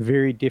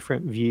very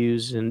different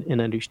views and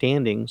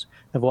understandings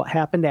of what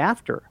happened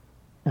after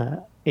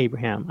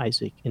Abraham,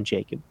 Isaac, and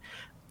Jacob.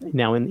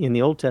 Now, in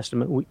the Old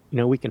Testament,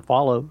 we can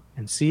follow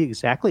and see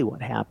exactly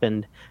what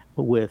happened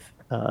with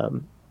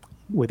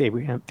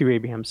Abraham through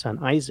Abraham's son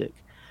Isaac,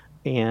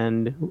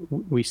 and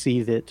we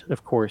see that,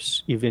 of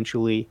course,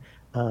 eventually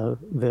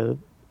the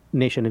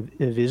nation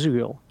of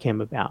Israel came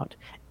about,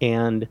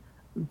 and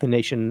the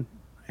nation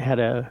had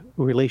a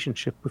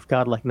relationship with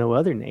God like no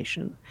other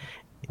nation,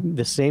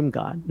 the same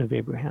God of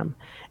Abraham.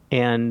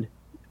 And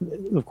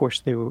of course,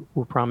 they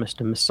were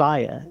promised a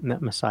Messiah, and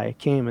that Messiah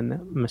came, and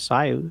that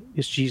Messiah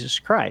is Jesus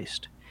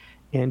Christ.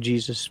 And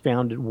Jesus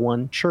founded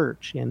one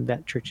church, and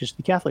that church is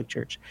the Catholic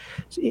Church.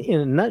 So in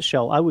a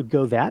nutshell, I would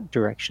go that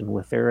direction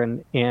with her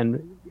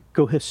and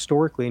go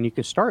historically, and you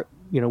could start,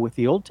 with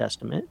the Old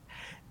Testament,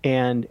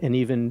 and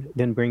even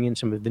then bring in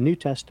some of the New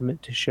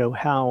Testament to show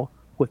how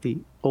what the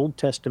Old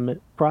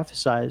Testament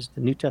prophesies,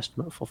 the New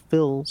Testament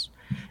fulfills.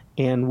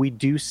 And we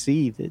do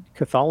see that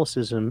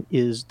Catholicism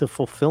is the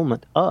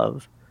fulfillment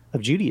of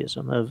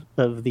Judaism,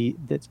 of the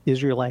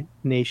Israelite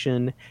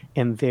nation,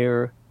 and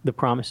the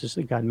promises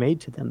that God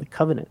made to them, the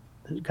covenant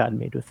that God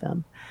made with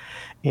them.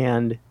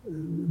 And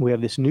we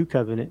have this new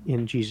covenant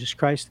in Jesus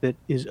Christ that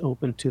is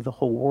open to the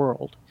whole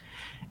world.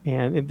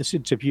 And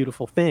it's a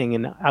beautiful thing.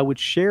 And I would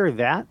share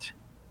that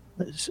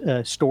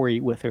story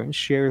with her and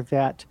share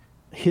that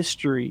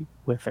history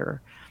with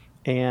her,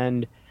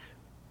 and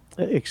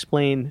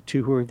explain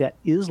to her that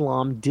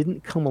Islam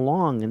didn't come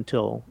along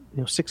until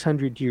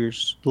 600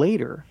 years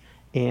later,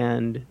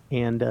 and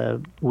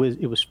it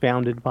was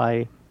founded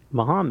by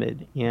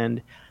Muhammad,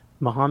 and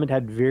Muhammad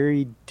had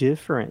very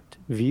different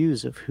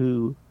views of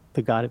who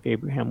the God of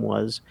Abraham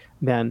was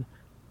than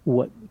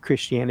what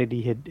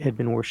Christianity had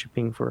been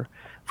worshiping for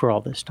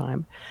all this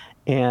time.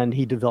 And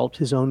he developed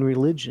his own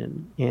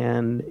religion,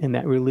 and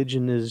that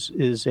religion is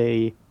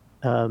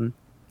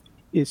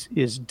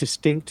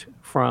distinct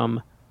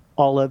from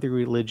all other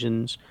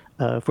religions,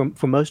 from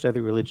most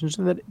other religions,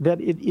 and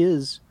that it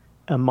is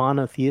a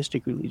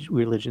monotheistic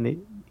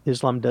religion.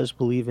 Islam does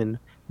believe in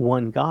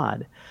one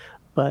God,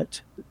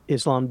 but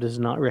Islam does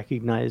not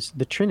recognize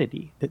the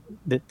Trinity,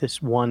 that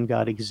this one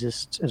God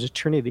exists as a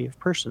trinity of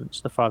persons,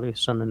 the Father, the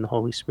Son, and the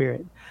Holy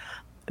Spirit.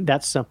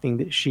 That's something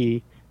that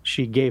she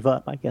gave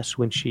up, I guess,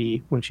 when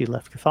she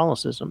left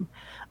Catholicism.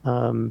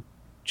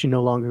 She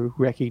no longer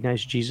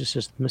recognized Jesus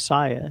as the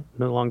Messiah,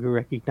 no longer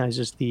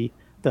recognizes the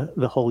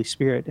Holy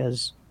Spirit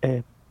as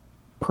a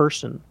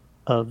person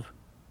of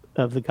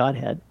the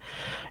Godhead.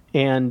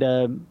 And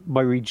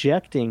by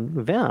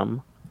rejecting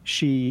them,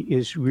 she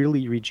is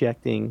really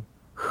rejecting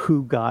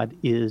who God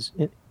is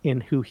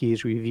and who he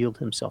has revealed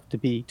himself to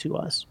be to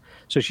us.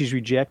 So she's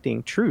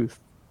rejecting truth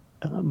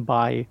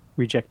by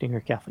rejecting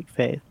her Catholic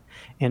faith.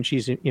 And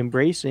she's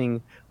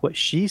embracing what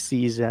she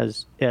sees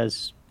as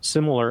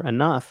similar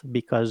enough,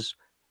 because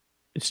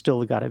is still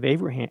the God of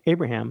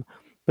Abraham,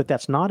 but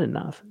that's not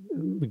enough.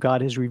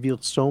 God has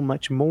revealed so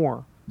much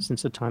more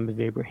since the time of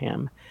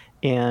Abraham.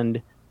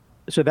 And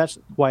so that's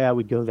why I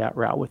would go that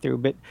route with her.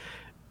 But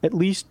at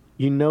least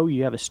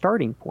you have a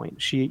starting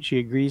point. She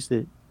agrees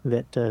that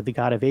the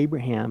God of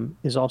Abraham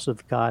is also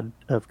the God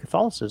of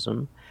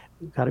Catholicism,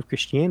 God of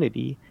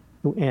Christianity,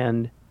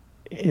 and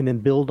then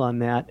build on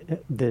that,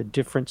 the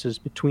differences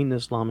between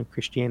Islam and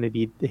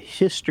Christianity, the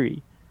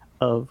history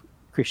of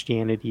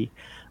Christianity,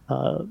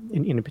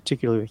 in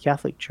particular the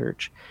Catholic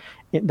Church.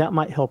 And that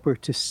might help her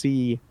to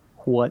see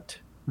what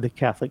the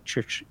Catholic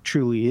Church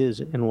truly is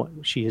and what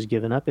she has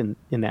given up in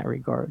that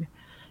regard.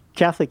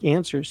 Catholic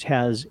Answers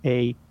has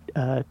a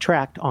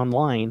tract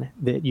online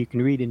that you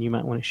can read and you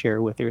might want to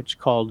share with her. It's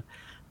called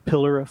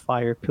Pillar of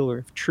Fire, Pillar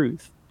of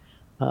Truth.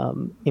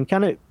 And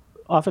kind of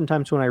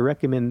oftentimes when I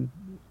recommend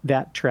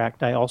that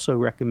tract, I also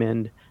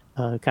recommend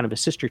kind of a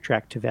sister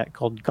tract to that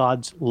called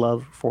God's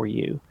Love for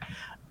You.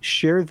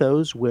 Share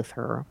those with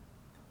her,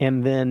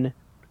 and then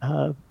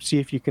see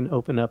if you can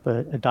open up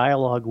a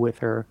dialogue with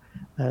her,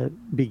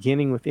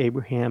 beginning with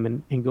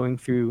Abraham and going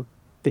through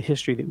the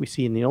history that we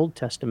see in the Old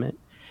Testament,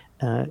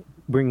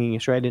 bringing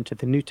us right into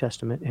the New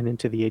Testament and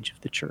into the age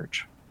of the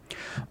church.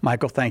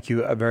 Michael, thank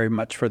you very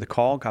much for the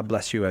call. God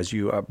bless you as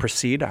you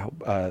proceed. I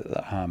hope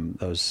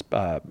those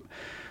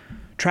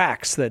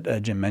tracts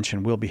that Jim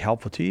mentioned will be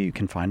helpful to you. You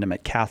can find them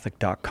at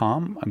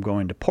Catholic.com. I'm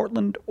going to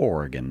Portland,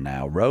 Oregon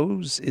now.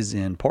 Rose is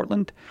in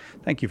Portland.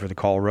 Thank you for the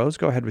call, Rose.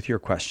 Go ahead with your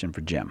question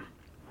for Jim.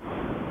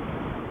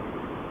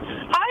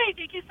 Hi,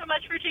 thank you so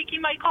much for taking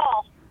my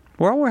call.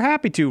 Well, we're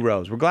happy to,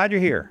 Rose. We're glad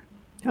you're here.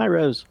 Hi,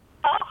 Rose.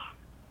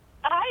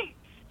 Hi.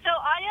 So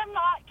I am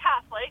not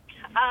Catholic,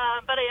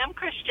 but I am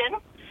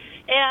Christian,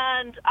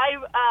 and I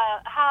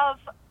have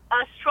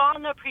a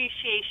strong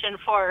appreciation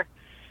for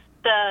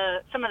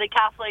some of the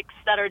Catholics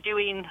that are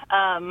doing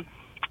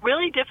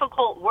really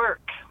difficult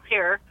work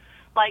here,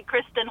 like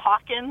Kristen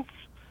Hawkins,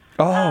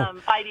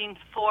 fighting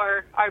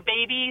for our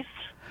babies.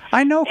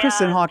 I know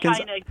Kristen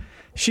Hawkins.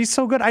 She's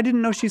so good. I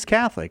didn't know she's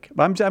Catholic.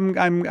 I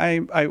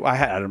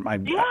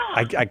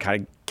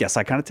guess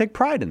I kind of take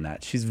pride in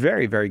that. She's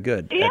very, very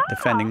good at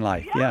defending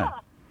life. Yeah.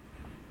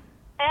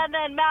 And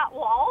then Matt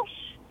Walsh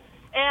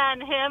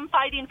and him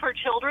fighting for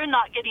children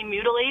not getting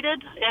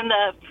mutilated in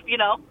the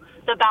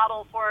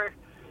battle for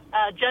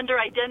gender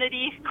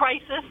identity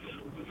crisis.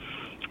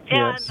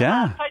 And so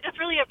I just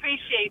really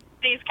appreciate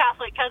these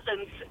Catholic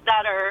cousins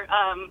that are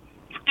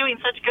doing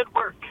such good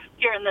work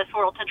here in this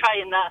world to try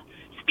and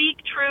speak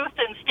truth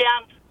and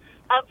stand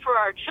up for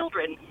our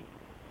children.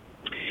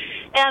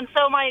 And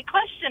so my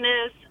question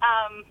is,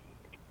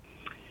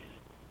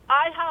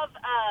 I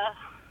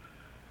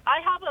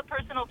have a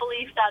personal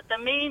belief that the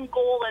main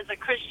goal as a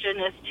Christian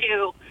is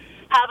to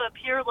have a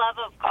pure love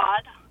of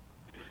God,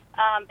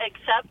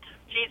 accept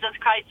Jesus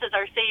Christ as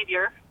our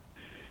Savior,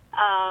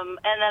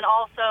 and then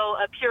also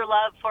a pure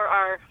love for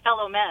our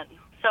fellow men.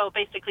 So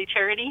basically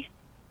charity.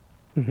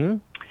 Mm-hmm.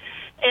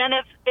 And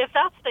if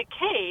that's the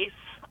case,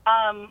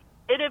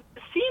 it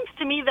seems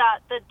to me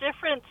that the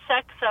different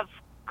sects of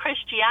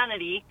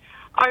Christianity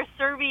are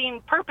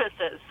serving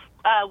purposes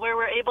where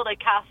we're able to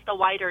cast a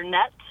wider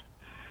net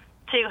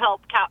to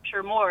help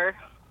capture more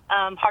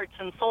hearts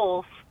and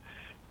souls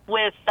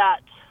with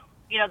that,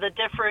 the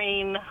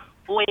differing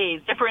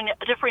ways, differing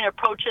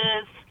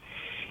approaches.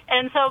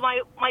 And so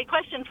my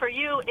question for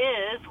you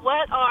is,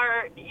 what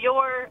are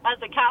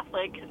as a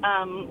Catholic,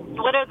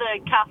 what are the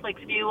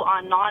Catholics' view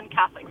on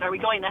non-Catholics? Are we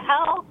going to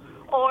hell,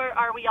 or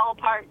are we all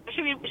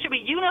should we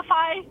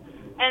unify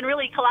and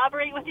really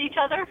collaborate with each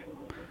other?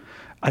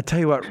 I tell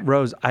you what,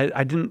 Rose,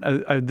 I didn't.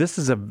 This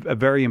is a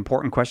very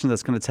important question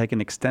that's going to take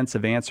an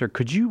extensive answer.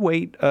 Could you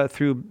wait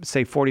through,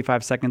 say,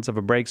 45 seconds of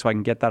a break so I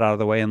can get that out of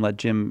the way and let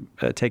Jim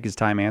take his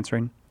time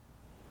answering?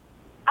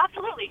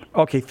 Absolutely.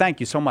 Okay, thank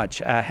you so much.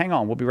 Hang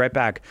on. We'll be right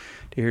back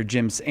to hear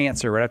Jim's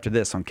answer right after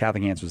this on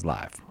Catholic Answers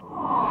Live.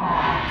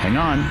 Hang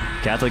on.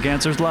 Catholic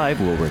Answers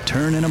Live will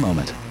return in a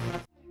moment.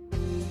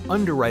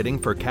 Underwriting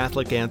for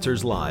Catholic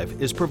Answers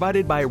Live is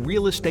provided by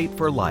Real Estate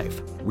for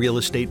Life. Real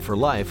Estate for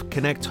Life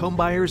connects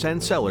homebuyers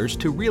and sellers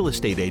to real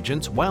estate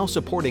agents while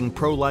supporting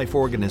pro-life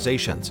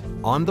organizations.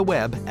 On the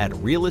web at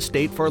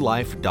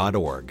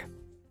realestateforlife.org.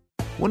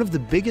 One of the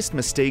biggest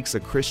mistakes a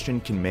Christian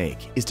can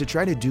make is to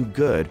try to do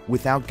good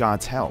without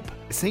God's help.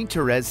 St.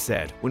 Therese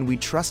said, "When we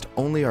trust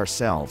only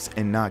ourselves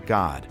and not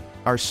God,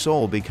 our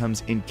soul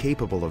becomes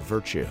incapable of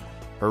virtue."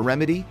 Her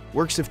remedy?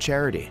 Works of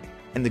charity.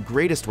 And the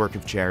greatest work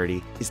of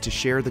charity is to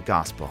share the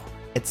gospel.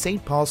 At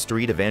St. Paul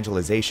Street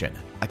Evangelization,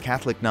 a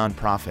Catholic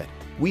nonprofit,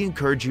 we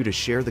encourage you to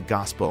share the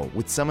gospel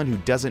with someone who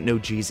doesn't know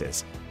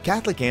Jesus.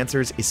 Catholic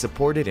Answers is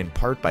supported in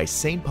part by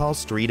St. Paul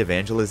Street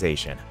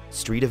Evangelization,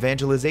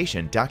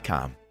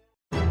 streetevangelization.com.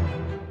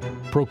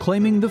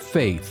 Proclaiming the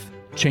faith,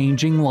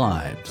 changing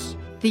lives.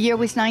 The year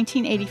was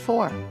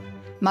 1984.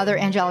 Mother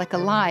Angelica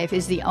Live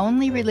is the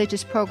only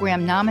religious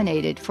program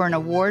nominated for an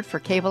award for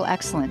cable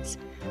excellence.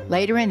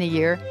 Later in the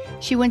year,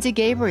 she wins a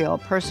Gabriel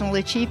Personal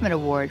Achievement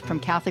Award from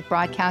Catholic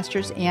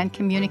broadcasters and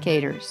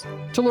communicators.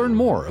 To learn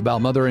more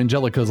about Mother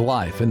Angelica's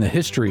life and the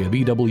history of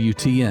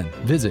EWTN,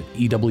 visit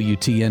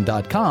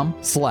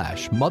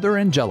EWTN.com/Mother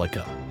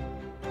Angelica.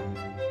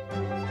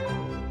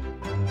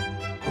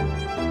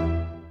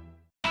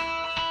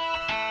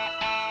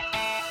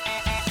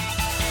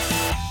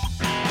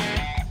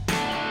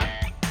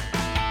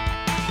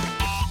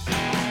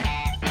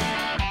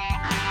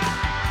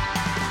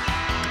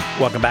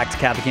 Welcome back to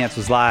Catholic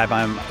Answers Live.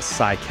 I'm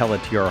Cy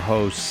Kellett, your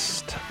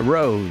host.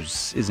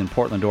 Rose is in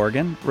Portland,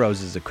 Oregon.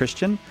 Rose is a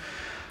Christian,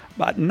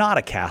 but not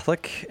a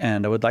Catholic,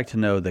 and I would like to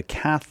know the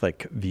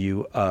Catholic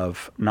view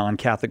of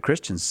non-Catholic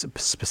Christians.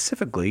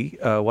 Specifically,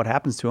 what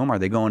happens to them? Are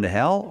they going to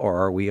hell, or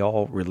are we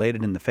all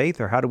related in the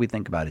faith, or how do we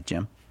think about it,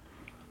 Jim?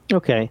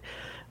 Okay.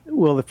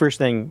 Well, the first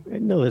thing,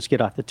 let's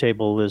get off the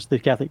table, is the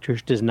Catholic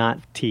Church does not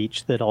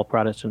teach that all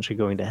Protestants are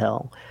going to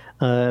hell.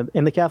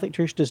 And the Catholic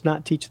Church does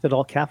not teach that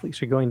all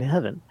Catholics are going to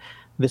heaven.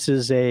 This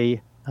is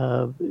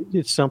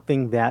it's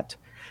something that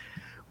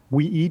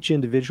we each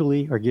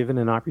individually are given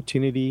an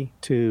opportunity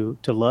to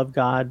love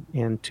God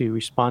and to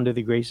respond to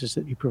the graces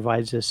that He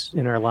provides us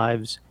in our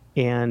lives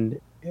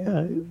and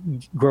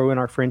grow in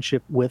our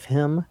friendship with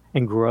Him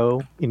and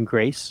grow in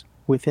grace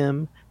with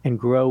Him and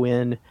grow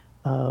in,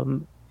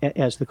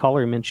 as the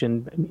caller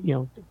mentioned,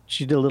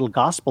 she did a little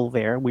gospel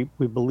there. We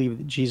believe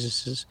that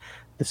Jesus is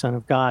the Son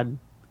of God,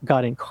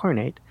 God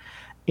incarnate,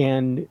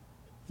 and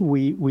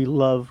we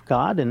love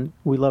God and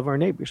we love our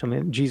neighbors. I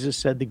mean, Jesus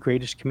said the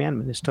greatest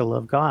commandment is to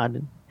love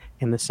God,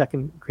 and the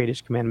second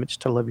greatest commandment is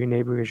to love your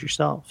neighbor as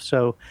yourself.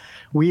 So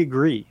we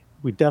agree.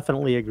 We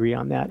definitely agree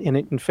on that. And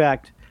in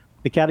fact,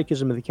 the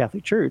Catechism of the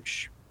Catholic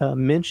Church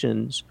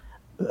mentions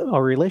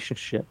our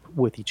relationship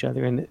with each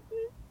other. And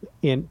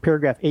in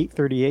paragraph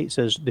 838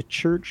 says, the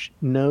Church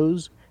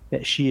knows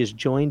that she is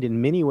joined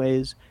in many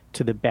ways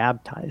to the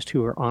baptized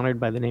who are honored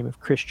by the name of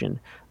Christian,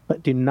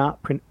 but do not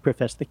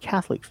profess the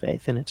Catholic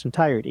faith in its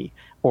entirety,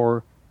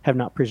 or have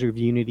not preserved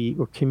unity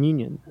or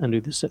communion under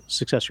the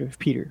successor of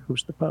Peter,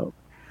 who's the Pope.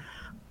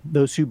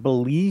 Those who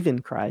believe in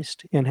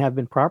Christ and have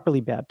been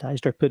properly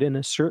baptized are put in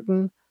a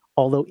certain,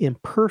 although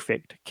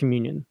imperfect,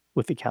 communion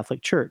with the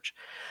Catholic Church.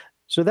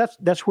 So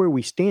that's where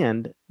we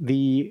stand.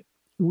 We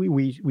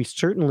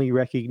certainly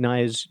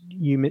recognize,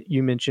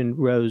 you mentioned,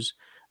 Rose,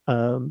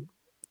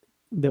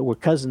 that we're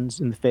cousins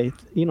in the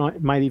faith.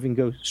 It might even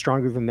go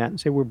stronger than that and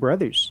say we're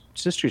brothers,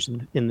 sisters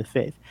in the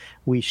faith.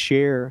 We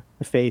share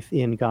the faith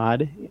in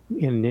God,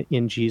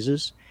 in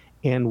Jesus,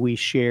 and we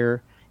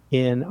share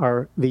in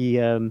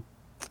the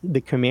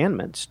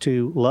commandments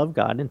to love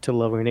God and to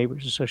love our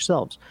neighbors as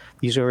ourselves.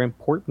 These are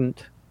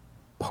important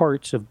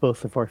parts of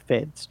both of our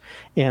faiths,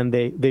 and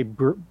they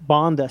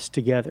bond us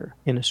together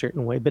in a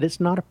certain way, but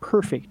it's not a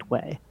perfect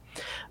way.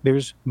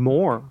 There's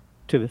more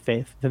to the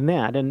faith than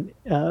that. And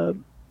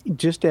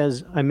just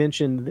as I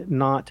mentioned that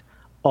not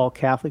all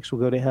Catholics will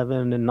go to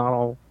heaven and not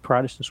all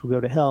Protestants will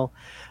go to hell,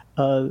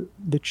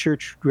 the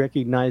Church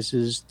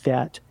recognizes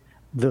that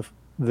the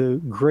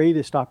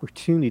greatest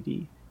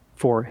opportunity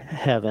for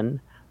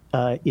heaven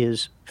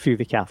is through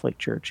the Catholic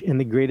Church, and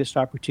the greatest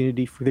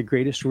opportunity for the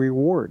greatest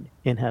reward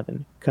in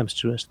heaven comes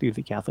to us through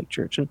the Catholic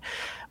Church. And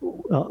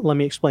let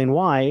me explain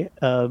why.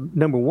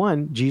 Number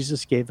one,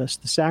 Jesus gave us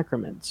the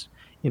sacraments.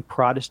 In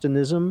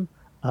Protestantism,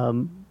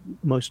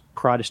 most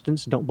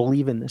Protestants don't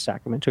believe in the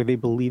sacraments, or they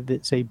believe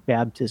that, say,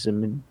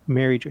 baptism and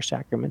marriage are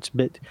sacraments,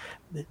 but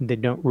they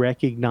don't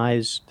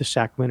recognize the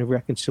sacrament of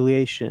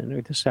reconciliation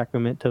or the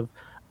sacrament of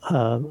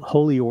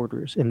holy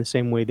orders in the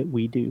same way that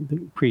we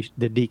do,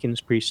 the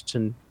deacons, priests,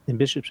 and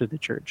bishops of the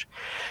Church.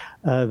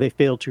 They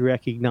fail to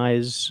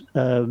recognize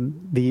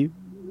the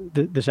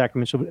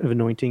sacraments of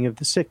anointing of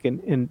the sick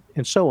and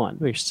so on.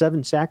 There's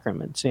 7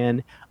 sacraments,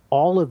 and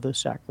all of those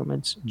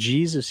sacraments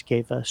Jesus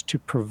gave us to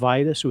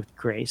provide us with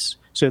grace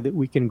so that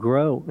we can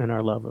grow in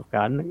our love of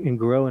God and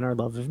grow in our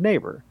love of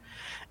neighbor.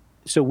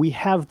 So we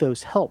have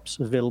those helps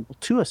available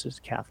to us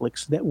as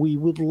Catholics that we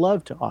would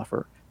love to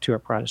offer to our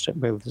Protestant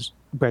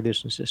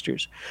brothers and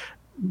sisters.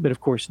 But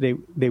of course,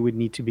 they would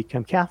need to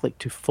become Catholic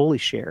to fully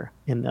share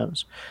in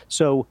those.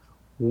 So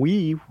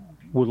we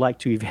would like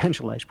to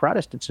evangelize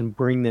Protestants and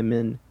bring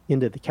them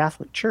into the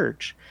Catholic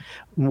Church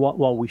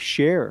while we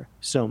share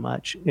so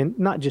much, and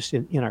not just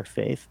in our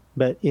faith,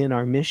 but in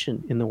our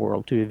mission in the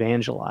world to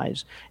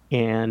evangelize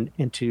and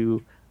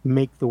to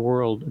make the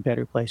world a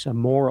better place, a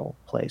moral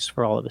place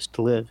for all of us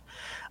to live,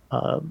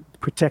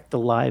 protect the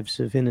lives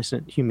of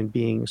innocent human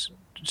beings,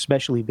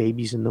 especially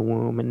babies in the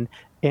womb,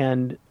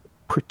 and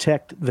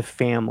protect the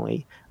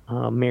family.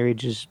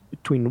 Marriage is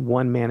between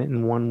one man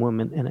and one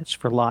woman, and it's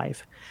for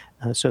life,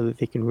 so that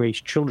they can raise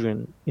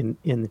children in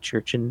the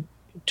church and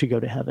to go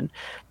to heaven.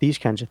 These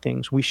kinds of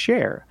things we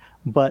share,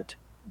 but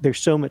there's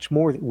so much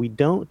more that we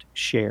don't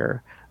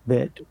share,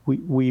 that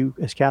we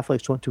as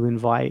Catholics want to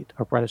invite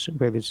our Protestant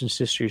brothers and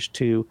sisters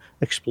to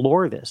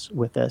explore this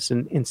with us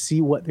and see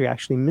what they're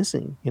actually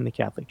missing in the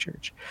Catholic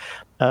Church.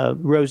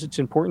 Rose, it's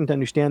important to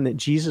understand that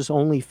Jesus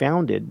only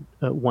founded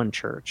one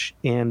church,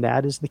 and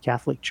that is the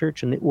Catholic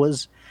Church, and it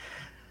was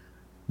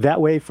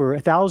that way for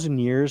 1,000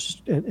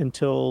 years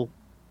until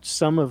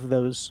some of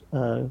those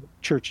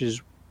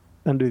churches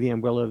under the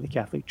umbrella of the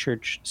Catholic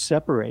Church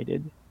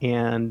separated,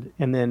 and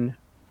then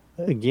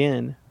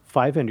again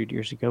 500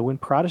 years ago when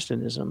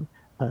Protestantism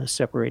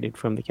separated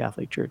from the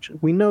Catholic Church.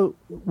 We know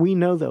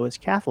though as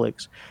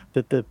Catholics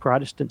that the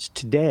Protestants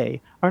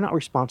today are not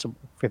responsible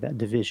for that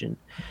division.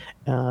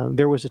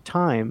 There was a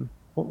time,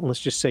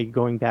 let's just say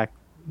going back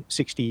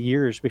 60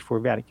 years before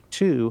Vatican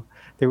II,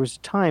 there was a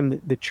time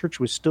that the church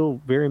was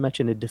still very much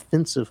in a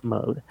defensive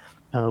mode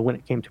when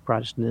it came to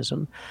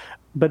Protestantism.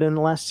 But in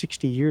the last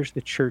 60 years,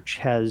 the church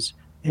has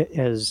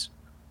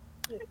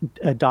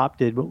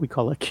adopted what we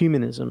call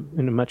ecumenism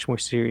in a much more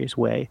serious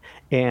way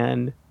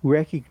and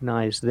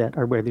recognized that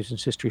our brothers and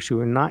sisters who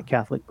are not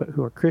Catholic but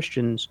who are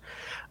Christians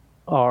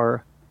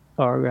are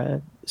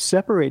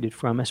separated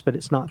from us, but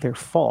it's not their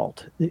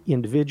fault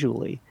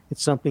individually.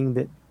 It's something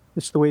that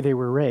it's the way they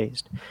were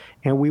raised.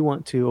 And we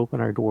want to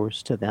open our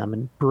doors to them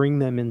and bring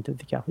them into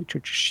the Catholic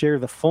Church, share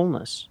the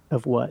fullness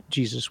of what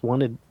Jesus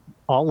wanted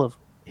all of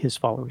his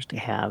followers to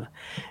have,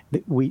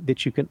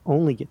 that you can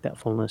only get that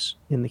fullness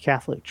in the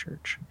Catholic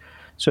Church.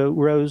 So,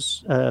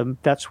 Rose,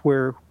 that's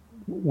where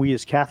we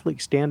as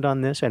Catholics stand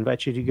on this. I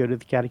invite you to go to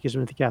the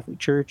Catechism of the Catholic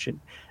Church and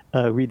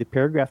read the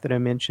paragraph that I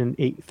mentioned,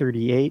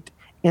 838,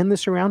 and the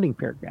surrounding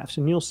paragraphs.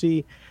 And you'll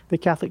see the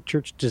Catholic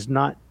Church does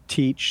not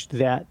teach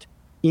that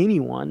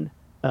anyone,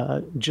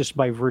 just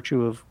by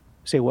virtue of,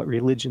 say, what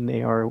religion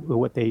they are or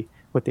what they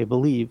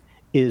believe,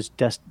 is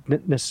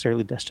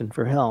necessarily destined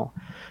for hell.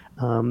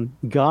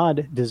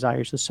 God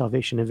desires the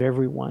salvation of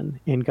everyone,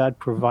 and God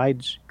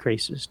provides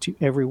graces to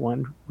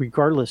everyone,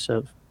 regardless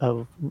of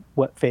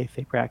what faith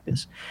they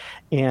practice.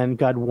 And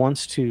God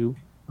wants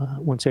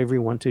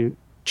everyone to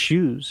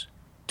choose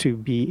to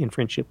be in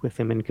friendship with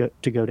Him and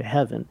to go to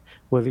heaven,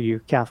 whether you're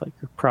Catholic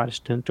or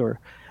Protestant or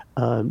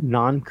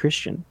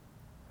non-Christian.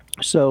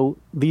 So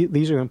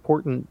these are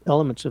important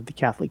elements of the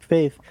Catholic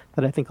faith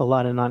that I think a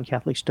lot of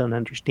non-Catholics don't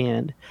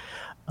understand.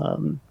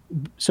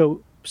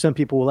 So some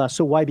people will ask,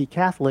 so why be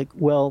Catholic?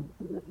 Well,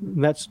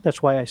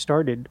 that's why I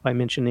started by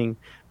mentioning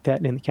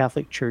that in the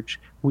Catholic Church,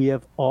 we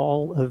have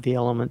all of the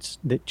elements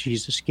that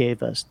Jesus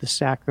gave us, the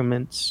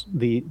sacraments,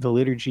 the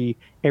liturgy,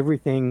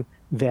 everything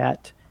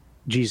that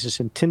Jesus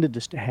intended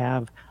us to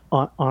have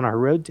on our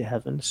road to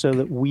heaven, so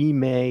that we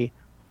may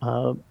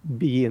have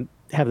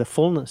the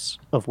fullness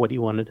of what he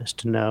wanted us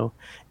to know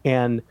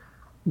and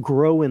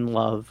grow in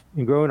love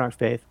and grow in our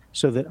faith,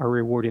 so that our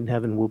reward in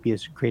heaven will be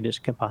as great as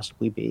it can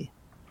possibly be.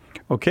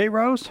 Okay,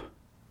 Rose?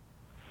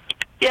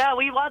 Yeah,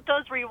 we want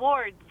those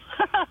rewards.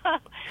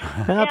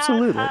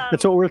 Absolutely.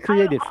 That's what we're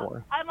created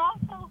for. I'm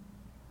also,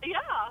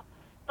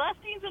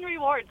 blessings and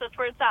rewards, that's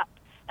where it's at.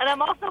 And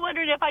I'm also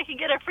wondering if I can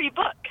get a free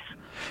book.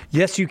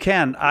 Yes, you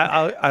can.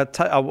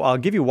 I'll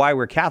give you why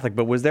we're Catholic,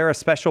 but was there a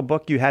special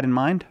book you had in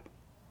mind?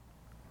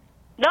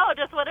 No,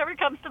 just whatever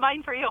comes to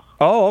mind for you.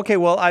 Oh, okay.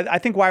 Well, I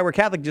think why we're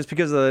Catholic, just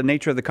because of the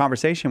nature of the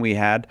conversation we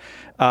had,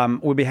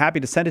 we'd be happy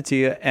to send it to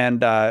you.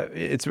 And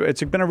it's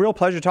been a real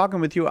pleasure talking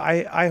with you.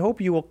 I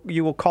hope you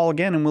will call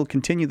again and we'll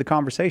continue the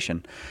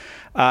conversation.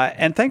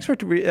 And thanks for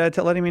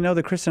letting me know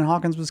that Kristen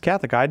Hawkins was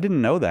Catholic. I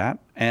didn't know that,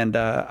 and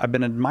I've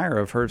been an admirer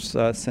of hers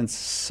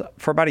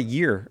for about a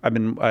year. I've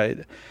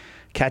been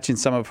catching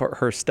some of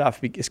her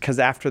stuff because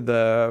after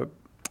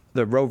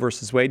the Roe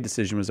versus Wade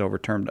decision was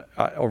overturned,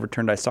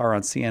 I saw her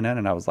on CNN,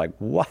 and I was like,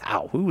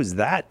 wow, who is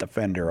that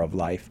defender of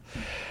life?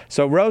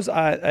 So, Rose,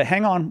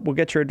 hang on. We'll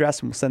get your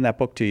address, and we'll send that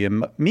book to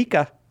you.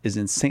 Mika is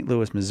in St.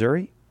 Louis,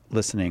 Missouri,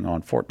 listening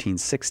on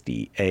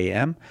 1460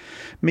 AM.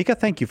 Mika,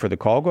 thank you for the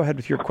call. Go ahead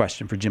with your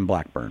question for Jim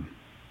Blackburn.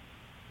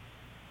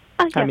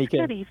 Hi, Mika.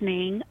 Good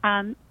evening.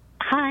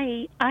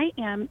 Hi, I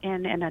am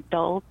in an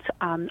adult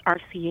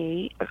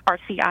RCIA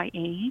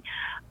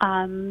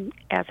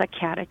as a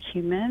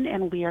catechumen,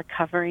 and we are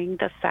covering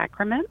the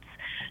sacraments.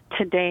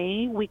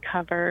 Today we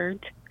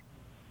covered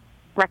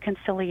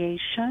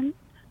reconciliation,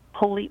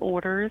 holy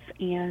orders,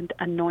 and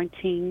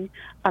anointing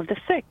of the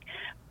sick.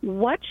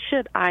 What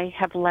should I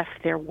have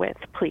left there with,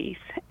 please?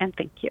 And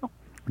thank you.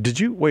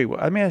 Wait,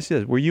 let me ask you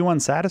this. Were you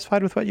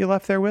unsatisfied with what you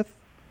left there with?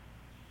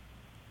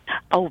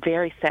 Oh,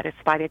 very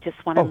satisfied. I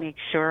just want to make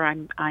sure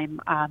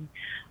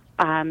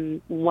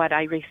what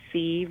I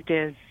received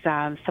is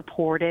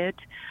supported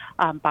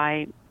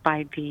by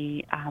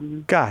the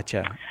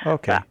gotcha.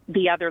 Okay.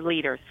 The other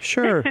leaders.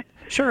 Sure,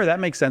 that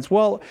makes sense.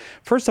 Well,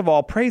 first of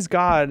all, praise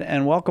God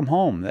and welcome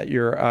home that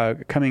you're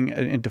coming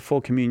into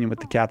full communion with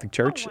the Catholic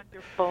Church.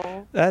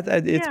 Wonderful.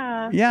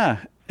 Yeah.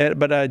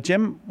 But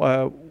Jim,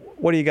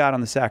 what do you got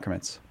on the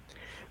sacraments?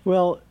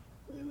 Well,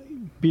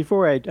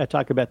 before I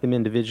talk about them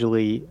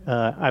individually,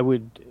 I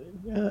would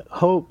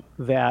hope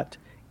that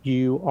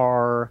you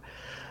are,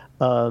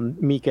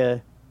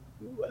 Mika,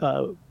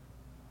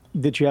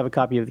 that you have a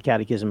copy of the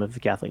Catechism of the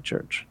Catholic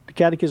Church. The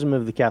Catechism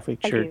of the Catholic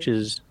Church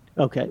is,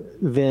 okay,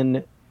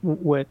 then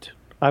what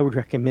I would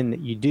recommend that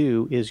you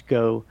do is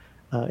go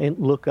and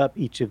look up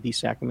each of these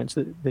sacraments.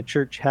 The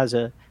Church has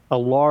a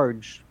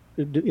large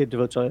it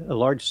devotes a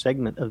large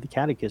segment of the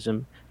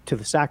catechism to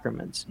the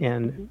sacraments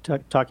and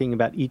talking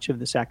about each of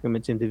the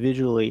sacraments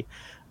individually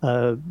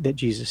that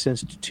Jesus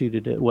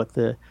instituted,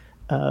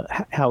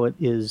 how it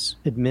is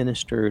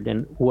administered,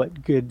 and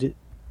what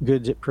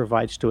goods it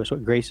provides to us,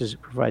 what graces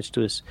it provides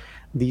to us,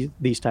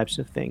 these types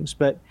of things.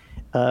 But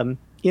in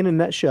a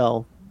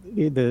nutshell,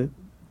 the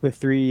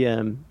three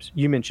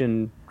you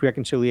mentioned: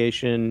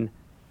 reconciliation,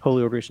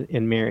 holy orders,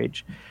 and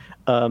marriage.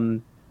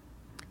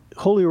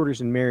 Holy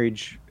orders and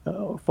marriage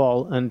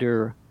fall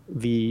under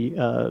the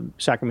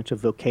sacrament of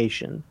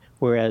vocation,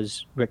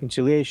 whereas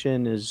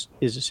reconciliation is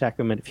a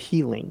sacrament of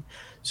healing.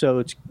 So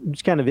it's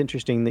kind of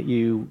interesting that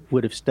you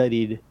would have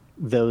studied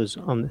those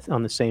on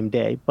the same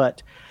day.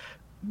 But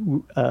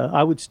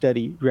I would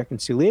study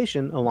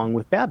reconciliation along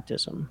with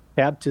baptism.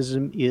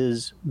 Baptism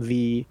is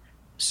the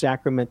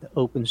sacrament that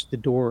opens the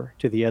door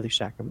to the other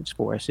sacraments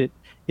for us.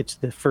 It's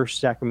the first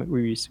sacrament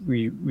we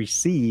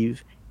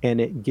receive,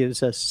 and it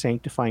gives us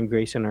sanctifying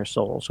grace in our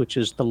souls, which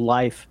is the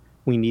life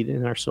we need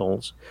in our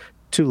souls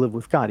to live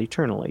with God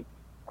eternally.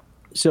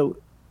 So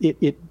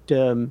it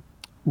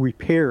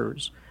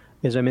repairs,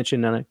 as I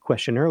mentioned on a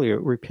question earlier,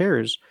 it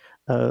repairs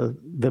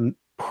the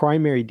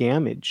primary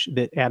damage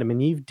that Adam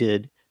and Eve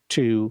did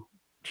to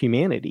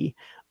humanity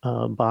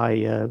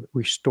by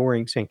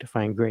restoring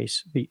sanctifying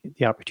grace, the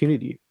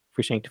opportunity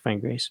for sanctifying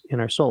grace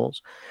in our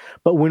souls.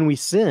 But when we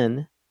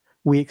sin,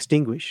 we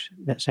extinguish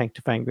that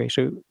sanctifying grace,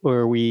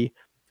 or we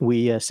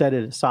set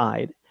it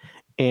aside.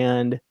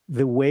 And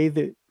the way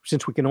that,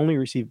 since we can only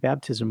receive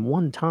baptism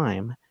one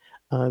time,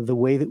 the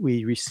way that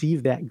we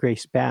receive that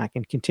grace back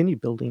and continue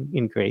building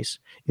in grace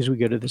is we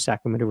go to the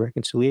sacrament of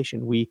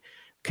reconciliation. We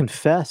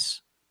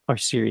confess our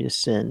serious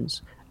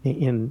sins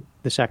in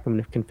the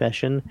sacrament of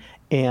confession,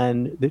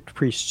 and the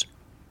priest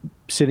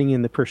sitting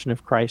in the person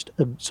of Christ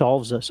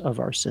absolves us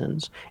of our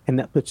sins, and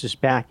that puts us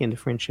back into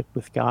friendship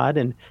with God,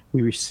 and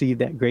we receive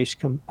that grace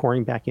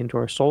pouring back into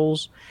our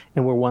souls,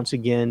 and we're once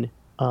again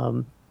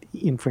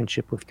in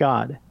friendship with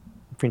God,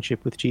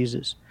 friendship with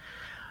Jesus.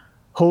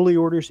 Holy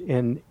orders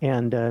and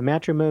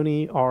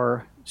matrimony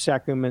are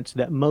sacraments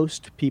that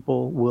most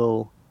people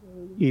will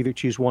either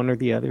choose one or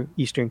the other.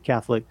 Eastern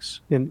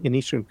Catholics, in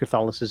Eastern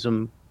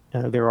Catholicism,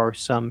 there are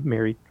some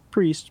married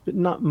priests, but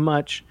not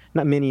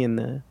many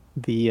in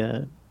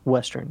the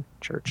Western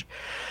Church.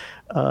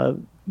 But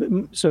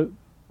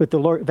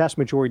the vast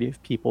majority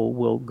of people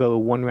will go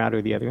one route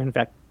or the other. In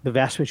fact, the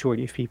vast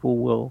majority of people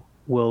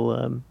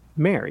will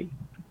marry.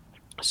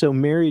 So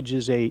marriage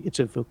it's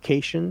a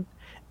vocation.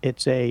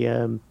 It's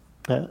a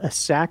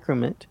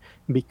sacrament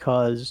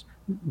because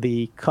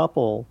the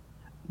couple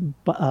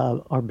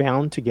are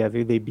bound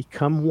together. They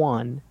become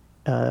one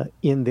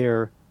in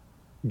their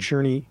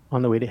journey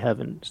on the way to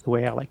heaven. It's the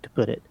way I like to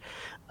put it.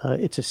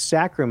 It's a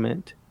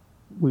sacrament.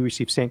 We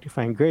receive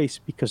sanctifying grace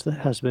because the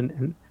husband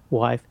and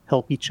wife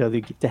help each other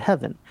get to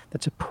heaven.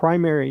 That's a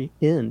primary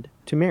end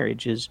to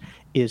marriage,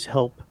 is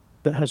help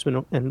the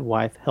husband and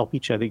wife help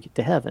each other get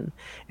to heaven.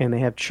 And they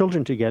have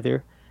children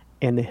together,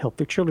 and they help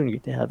their children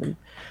get to heaven.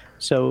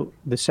 So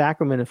the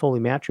sacrament of holy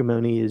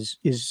matrimony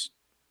is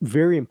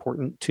very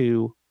important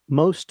to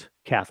most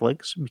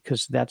Catholics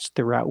because that's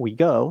the route we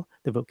go,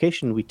 the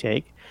vocation we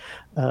take,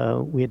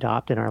 we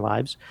adopt in our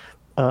lives.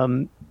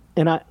 And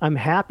I'm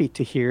happy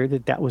to hear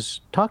that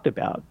was talked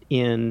about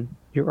in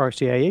your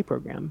RCIA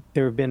program.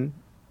 There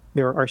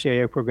are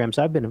RCIA programs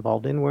I've been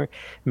involved in where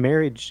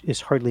marriage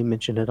is hardly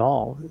mentioned at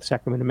all. The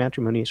sacrament of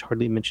matrimony is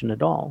hardly mentioned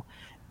at all.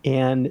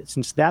 And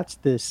since that's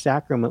the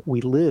sacrament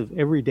we live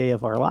every day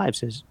of our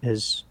lives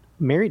as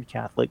married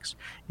Catholics,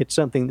 it's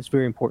something that's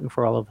very important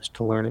for all of us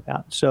to learn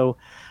about. So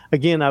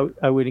again,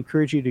 I would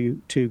encourage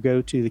you to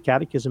go to the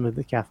Catechism of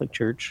the Catholic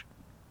Church.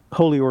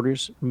 Holy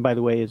orders, by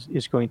the way,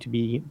 is going to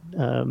be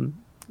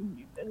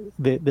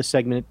the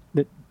segment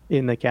that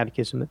in the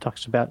Catechism that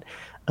talks about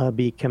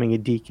becoming a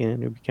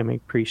deacon or becoming a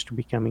priest or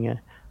becoming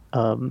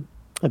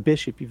a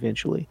bishop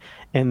eventually.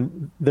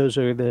 And those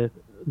are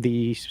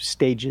the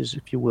stages,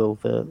 if you will,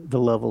 the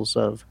levels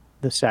of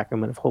the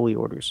sacrament of holy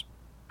orders.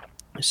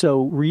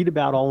 So read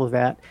about all of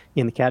that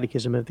in the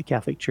Catechism of the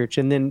Catholic Church.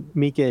 And then,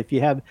 Mika, if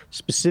you have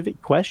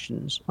specific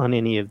questions on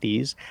any of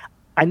these,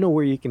 I know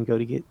where you can go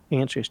to get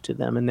answers to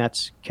them, and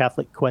that's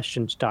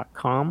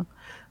CatholicQuestions.com.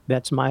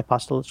 That's my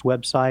apostolate's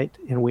website,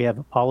 and we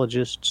have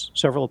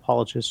several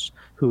apologists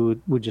who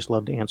would just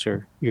love to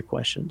answer your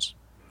questions.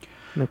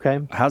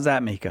 Okay? How's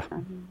that, Mika?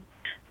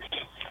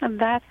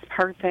 That's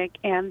perfect.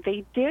 And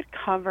they did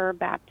cover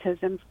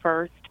baptism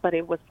first, but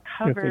it was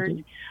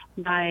covered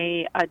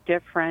by a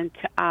different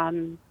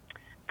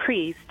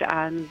priest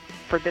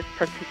for this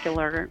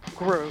particular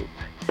group.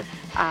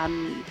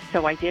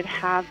 So I did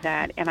have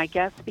that, and I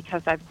guess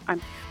because I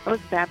was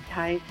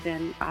baptized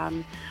in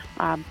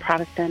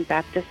Protestant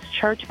Baptist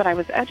church, but I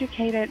was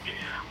educated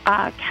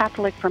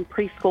Catholic from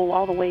preschool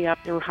all the way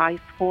up through high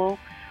school.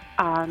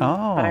 But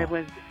I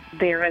was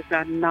there as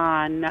a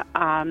non-Catholic,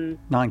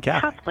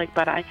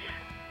 but I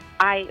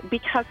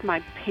because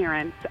my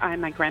parents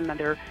and my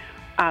grandmother,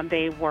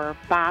 they were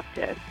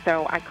Baptist,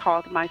 so I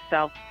called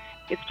myself,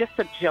 it's just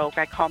a joke,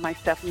 I call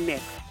myself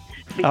mixed.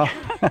 because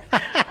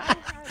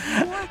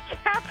I'm more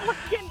Catholic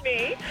in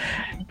me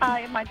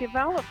in my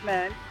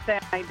development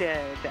than I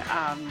did.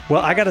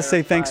 Well, I got to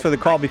say thanks for the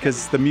call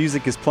because the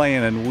music is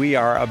playing and we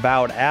are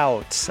about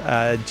out.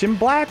 Jim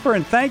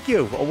Blackburn, thank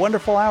you. A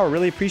wonderful hour.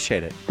 Really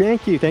appreciate it.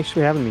 Thank you. Thanks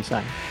for having me, Si.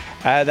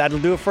 That'll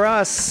do it for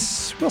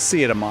us. We'll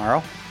see you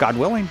tomorrow, God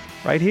willing,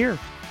 right here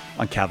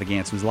on Catholic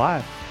Answers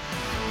Live.